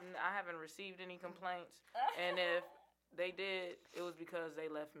say I haven't received any complaints, and if they did, it was because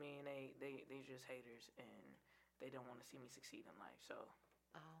they left me and they just haters and they don't want to see me succeed in life. So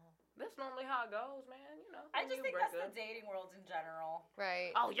Oh, that's normally how it goes, man. I when just you think break that's up. the dating world in general.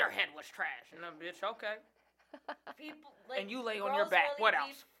 right. Oh, your head was trash, and then bitch, okay. People like And you lay on your girls back. Really What be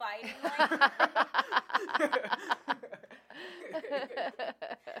else? Fighting like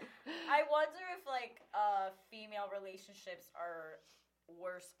I wonder if like female relationships are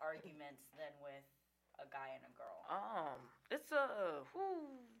worse arguments than with a guy and a girl. It's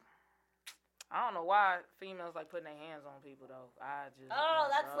I don't know why females like putting their hands on people though.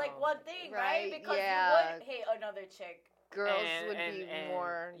 That's like one thing, right? Right, Because yeah. you would hate another chick. Girls would be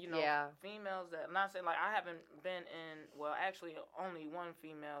more, yeah. Females that, I'm not saying like I haven't been in. Well, actually, only one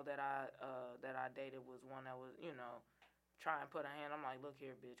female that I dated was one that was try and put a hand. I'm like, look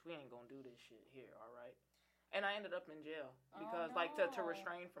here, bitch, we ain't gonna do this shit here, all right? And I ended up in jail because, to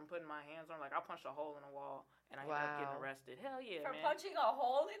restrain from putting my hands on, I punched a hole in the wall and I ended up getting arrested. Hell yeah, For man. punching a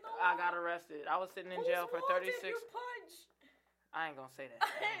hole in the wall? I got arrested. I was sitting in jail for 36. Whose wall did you punch? I ain't gonna say that.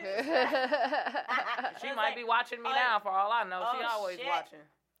 She might be watching me now for all I know. She always watching.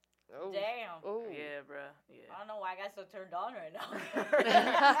 Oh. Damn. Oh. Yeah, bruh. Yeah. I don't know why I got so turned on right now.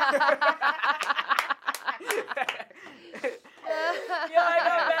 Yo, I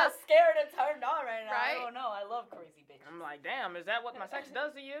know I'm not scared and turned on right now. Right? I don't know. I love crazy bitches. I'm like, damn, is that what my sex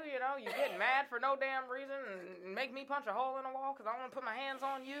does to you? You know, you get mad for no damn reason and make me punch a hole in the wall because I want to put my hands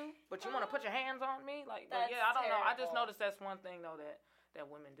on you, but you want to put your hands on me? But yeah, I don't know. I just noticed that's one thing, though, that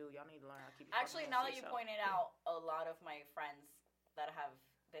women do. Y'all need to learn how to keep your Actually, now that you pointed out, a lot of my friends that have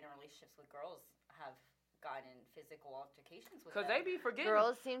been in relationships with girls have gotten physical altercations with them. Because they be forgetting.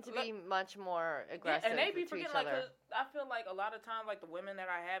 Girls seem to be much more aggressive and they be to each forgetting, other. cause I feel like a lot of times, the women that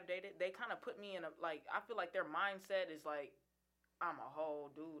I have dated, they kind of put me in I feel like their mindset is I'm a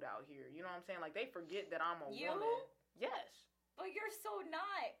whole dude out here. You know what I'm saying? They forget that I'm a woman. Yes. But you're so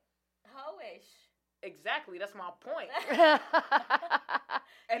not hoish. Exactly. That's my point.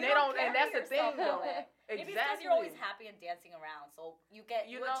 And they don't, and that's the thing, though. Maybe it's because you're always happy and dancing around, so you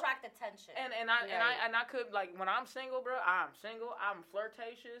attract attention. And I could when I'm single, bro, I'm single, I'm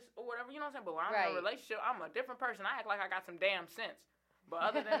flirtatious or whatever, you know what I'm saying? But when I'm in a relationship, I'm a different person. I act like I got some damn sense. But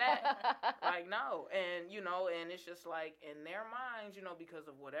other than that, no. And and it's just in their minds, because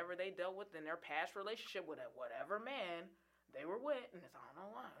of whatever they dealt with in their past relationship with whatever man they were with, and it's I don't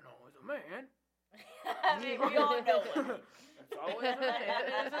know why, no, it's a man. I mean, we all know it. It's always a man.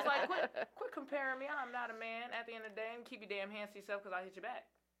 It's just quit comparing me. I'm not a man at the end of the day, and keep your damn hands to yourself because I hit your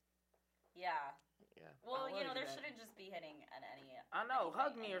back. Yeah. Yeah. Well, there shouldn't just be hitting at any. I know.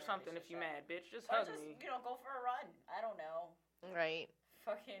 Hug me or something if you're mad, bitch. Just hug me. Go for a run. I don't know. Right.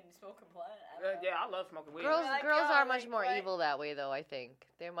 Fucking smoke a blunt. Yeah, I love smoking weed. Girls are much more evil that way, though, I think.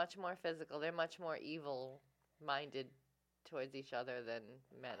 They're much more physical. They're much more evil-minded towards each other than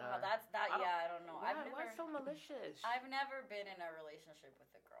men are. I don't know. Why so malicious? I've never been in a relationship with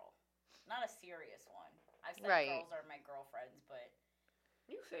a girl. Not a serious one. I've said girls are my girlfriends, but...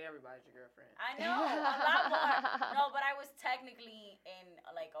 You say everybody's your girlfriend. I know, a lot more. No, but I was technically in,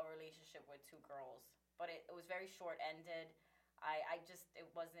 a relationship with two girls. But it was very short-ended. It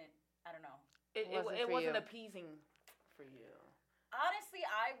wasn't, I don't know. It wasn't appeasing for you. Honestly,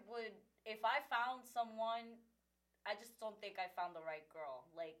 I would, if I found someone, I just don't think I found the right girl.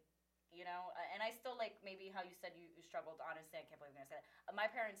 And I still, maybe how you said you struggled. Honestly, I can't believe I said that. My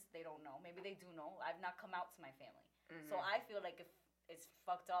parents, they don't know. Maybe they do know. I've not come out to my family. Mm-hmm. So I feel like if it's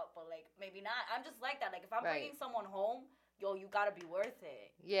fucked up, but, maybe not. I'm just like that. If I'm bringing someone home, yo, you gotta be worth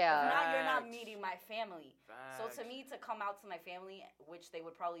it. Yeah. If not, you're not meeting my family. Facts. So to me, to come out to my family, which they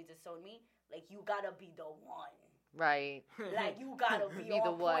would probably disown me, you gotta be the one. Right. You gotta be on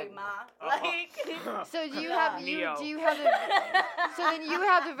the point, one. ma. So do you have so then you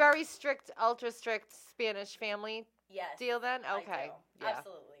have the very strict, ultra strict Spanish family deal then? Okay. I do. Yeah.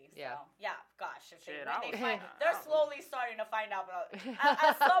 Absolutely. So, yeah. Gosh, if Shit, they're slowly starting to find out.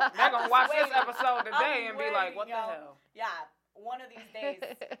 They're gonna watch this episode today and be like, "What the hell?" Yeah, one of these days.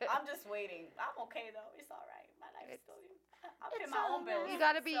 I'm just waiting. I'm okay though. It's all right. My life's still. I pay my own bills. You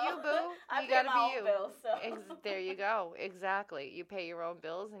gotta be you, boo. I You gotta pay my be you. own bills, so. There you go. Exactly. You pay your own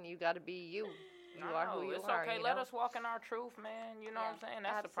bills, and you gotta be you. You are who you it's are. okay. Let us walk in our truth, man. You know what I'm saying?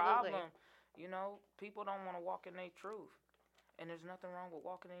 That's absolutely. the problem. People don't want to walk in their truth. And there's nothing wrong with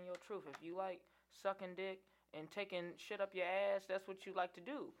walking in your truth. If you like sucking dick and taking shit up your ass, that's what you like to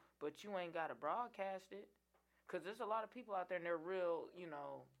do. But you ain't got to broadcast it. Because there's a lot of people out there and they're real,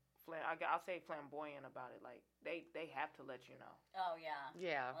 I'll say flamboyant about it. They have to let you know. Oh, yeah.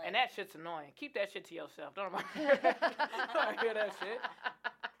 Yeah. And that shit's annoying. Keep that shit to yourself. Don't nobody hear that shit.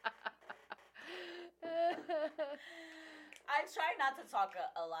 I try not to talk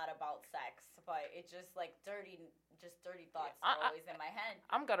a lot about sex, but it's just dirty thoughts are always in my head.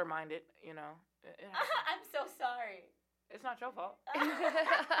 I'm gutter-minded, I'm so sorry. It's not your fault.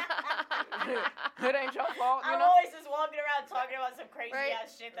 It ain't your fault, I'm always just walking around talking about some crazy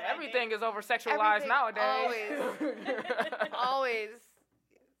ass shit that everything is over-sexualized nowadays. Always.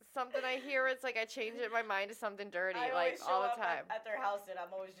 Something I hear, it's I change it in my mind to something dirty, all the time. At their house, and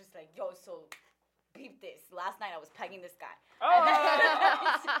I'm always just yo, so beep this. Last night I was pegging this guy. Oh!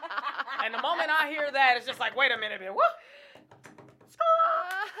 And the moment I hear that, it's just wait a minute, what?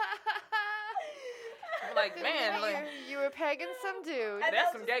 I'm man, you were pegging some dude.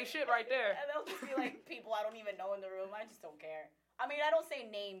 That's some gay shit right there. And they'll just be people I don't even know in the room. I just don't care. I mean, I don't say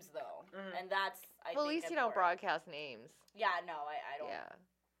names though, and that's I think at least you don't broadcast names. Yeah, no, I don't. Yeah.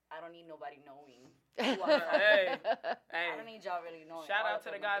 I don't need nobody knowing Hey, I don't need y'all really knowing. shout all out to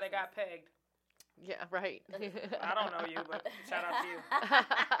up the in my guy that business. got pegged. Yeah, right. I don't know you, but shout out to you.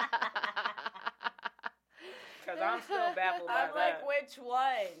 Because I'm still baffled by I'm like, that. which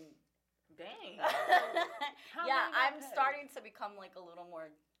one? Dang. Yeah, many got I'm pegged? starting to become like a little more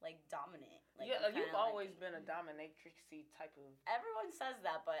like dominant. Like, Yeah, I'm you've kinda, like- always been a dominatrixy type of. Everyone says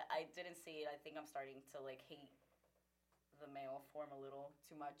that, but I didn't see it. I think I'm starting to like hate the male form a little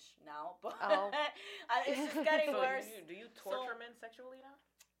too much now. But Oh. it's just getting So worse. do you torture men sexually now?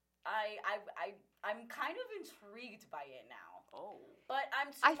 I'm kind of intrigued by it now. Oh. But I'm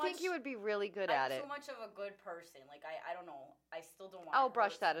too I much. think you would be really good I'm at it. too much of a good person. Like I don't know. I still don't want. Oh,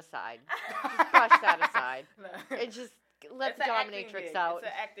 brush that aside. Brush that aside. And just let It's the an acting dominatrix gig. out. It's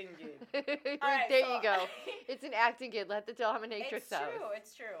an acting gig. All right, There so- you go. It's an acting gig. Let the dominatrix It's out. true.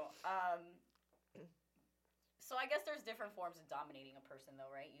 It's true. So I guess there's different forms of dominating a person, though,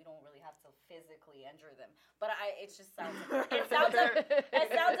 right? You don't really have to physically injure them, but it just sounds. It sounds.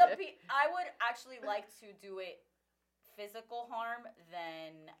 I would actually like to do it physical harm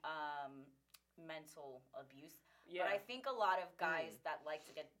than mental abuse. Yeah. But I think a lot of guys that like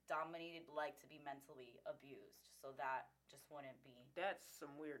to get dominated like to be mentally abused, so that just wouldn't be. That's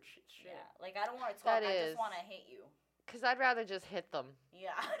some weird shit. Yeah, like I don't want to talk. That I is. just want to hit you. Because I'd rather just hit them.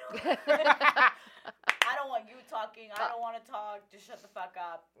 Yeah. I don't want you talking. I don't want to talk. Just shut the fuck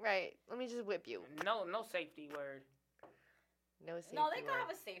up. Right. Let me just whip you. No safety word. No safety No, they could word. have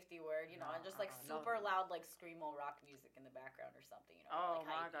a safety word, you know, and just like No. super loud, like screamo rock music in the background or something, you know. Oh like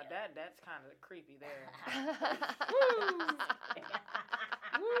how my you god, feel. that's kind of creepy there.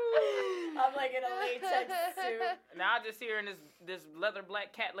 I'm like in a latex suit. Now I just see her in this leather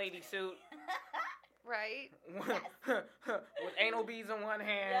black cat lady suit Right? with anal beads in one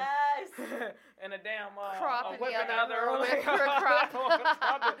hand Yes. and a damn Crop a in whip the in the other. other. Whip or crop.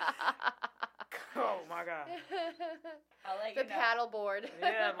 Oh my god. I'll let The you know. paddle board.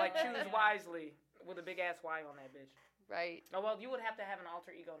 Yeah, like choose wisely with a big ass Y on that bitch. Right. Oh well, you would have to have an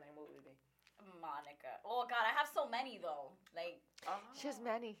alter ego name. What would it be? Monica. Oh god, I have so many though. Like She has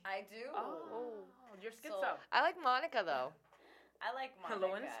many. I do. Oh, you're So- schizo. I like Monica, though. I like Monica.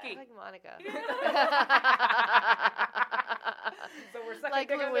 Lewinsky. I like Monica. So we're second Like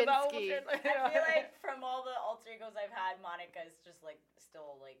thinking about Lewinsky. shit. I feel like from all the alter egos I've had, Monica is just like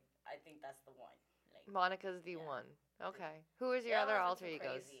still like I think that's the one. Like Monica's the Yeah. one. Okay. Who is your the other ones alter are too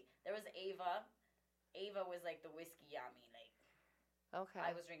egos? crazy. There was Ava. Ava was like the whiskey yummy. Like Okay.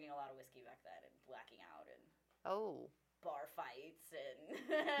 I was drinking a lot of whiskey back then and blacking out and Oh. bar fights and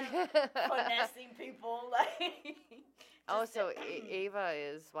finessing people. Like Oh, just- so Ava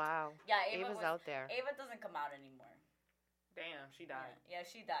is, wow. yeah, Ava Ava's was, out there. Ava doesn't come out anymore. Damn, she died. Yeah,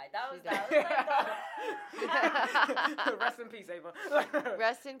 she died. That She was died. that was like Rest in peace, Ava.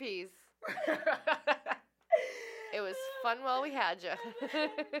 Rest in peace. It was fun while we had you.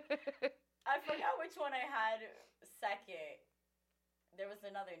 I forgot which one I had second. There was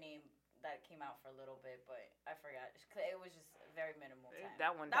another name that came out for a little bit, but I forgot. It was just very minimal time.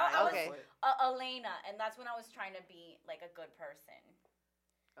 That one That- died. I was- Okay. Elena, and that's when I was trying to be like a good person.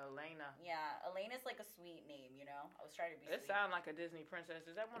 Elena. Yeah, Elena's like a sweet name, you know. I was trying to be. It sweet. sounds like a Disney princess.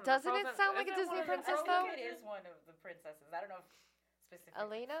 Is that one? Doesn't of it the Frozen? sound like Is a that Disney one of the princess, Frozen though? It characters? is one of the princesses. I don't know if specific.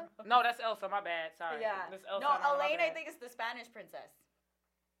 Elena? No, that's Elsa. My bad. Sorry. Yeah. This Elsa, No, my Elena, I bad. think is the Spanish princess.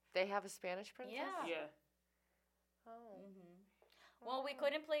 They have a Spanish princess? Yeah. Yeah. Oh. Well, we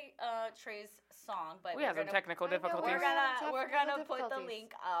couldn't play Trey's song, but We we're had some gonna, technical I know, difficulties. we're gonna put the difficulties.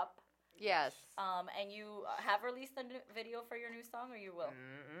 link up. Yes. And you have released a new video for your new song, or you will?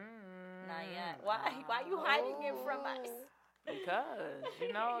 Mm-mm. Not yet. Why you hiding it from us? Because,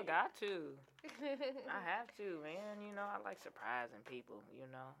 you know, I got to. I have to, man. You know, I like surprising people, you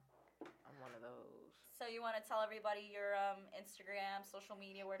know. I'm one of those. So you want to tell everybody your Instagram, social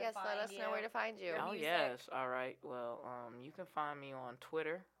media, where Yes, to find let us you? know where to find you. Your Oh, music. yes. All right. Well, you can find me on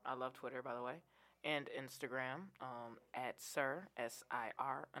Twitter. I love Twitter, by the way. And Instagram at Sir,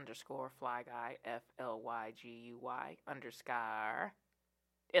 SIR _ Fly Guy, FLYGUY _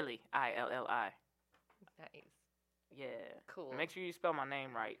 Illy, ILLI. Nice. Yeah. Cool. Make sure you spell my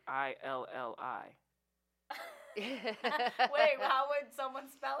name right. ILLI. Wait, how would someone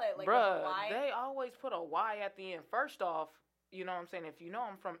spell it? Like with a Bruh, Y? they always put a Y at the end. First off, you know what I'm saying? If you know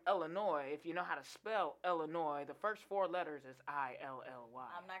I'm from Illinois, if you know how to spell Illinois, the first 4 letters is ILLY.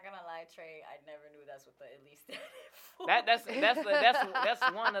 I'm not gonna lie, Trey. I never knew that's what the at least stood for. That's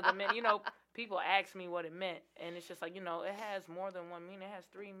one of the many. You know, people ask me what it meant, and it's just like, you know, it has more than one meaning. It has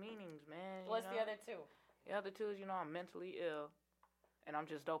 3 meanings, man. What's you the know? other 2? The other 2 is, you know, I'm mentally ill. And I'm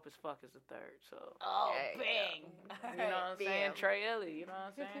just dope as fuck as the third, so. Oh, There you bang. You know what I'm saying? Bam. Trey Ellie, you know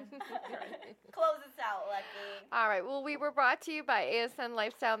what I'm saying? Close us out, Lucky. All right. Well, we were brought to you by ASN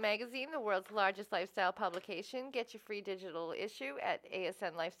Lifestyle Magazine, the world's largest lifestyle publication. Get your free digital issue at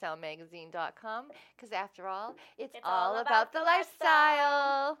asnlifestylemagazine.com because, after all, it's all about the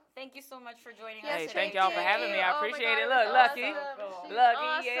lifestyle. Thank you so much for joining Yes, Hey, us. thank today. y'all for having me. I Oh my appreciate God, it. was Look, Lucky. awesome. She's Lucky,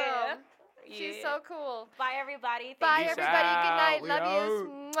 awesome. yeah. She's Yeah. so cool. Bye, everybody. Bye, Peace everybody. Good night. out. We Love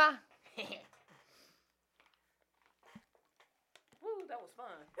yous. Mwah. Woo, that was fun.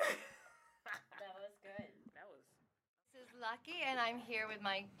 That was good. That was. This is Lucky, and I'm here with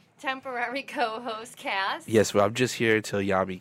my temporary co-host, Cass. Yes, well, I'm just here until Yami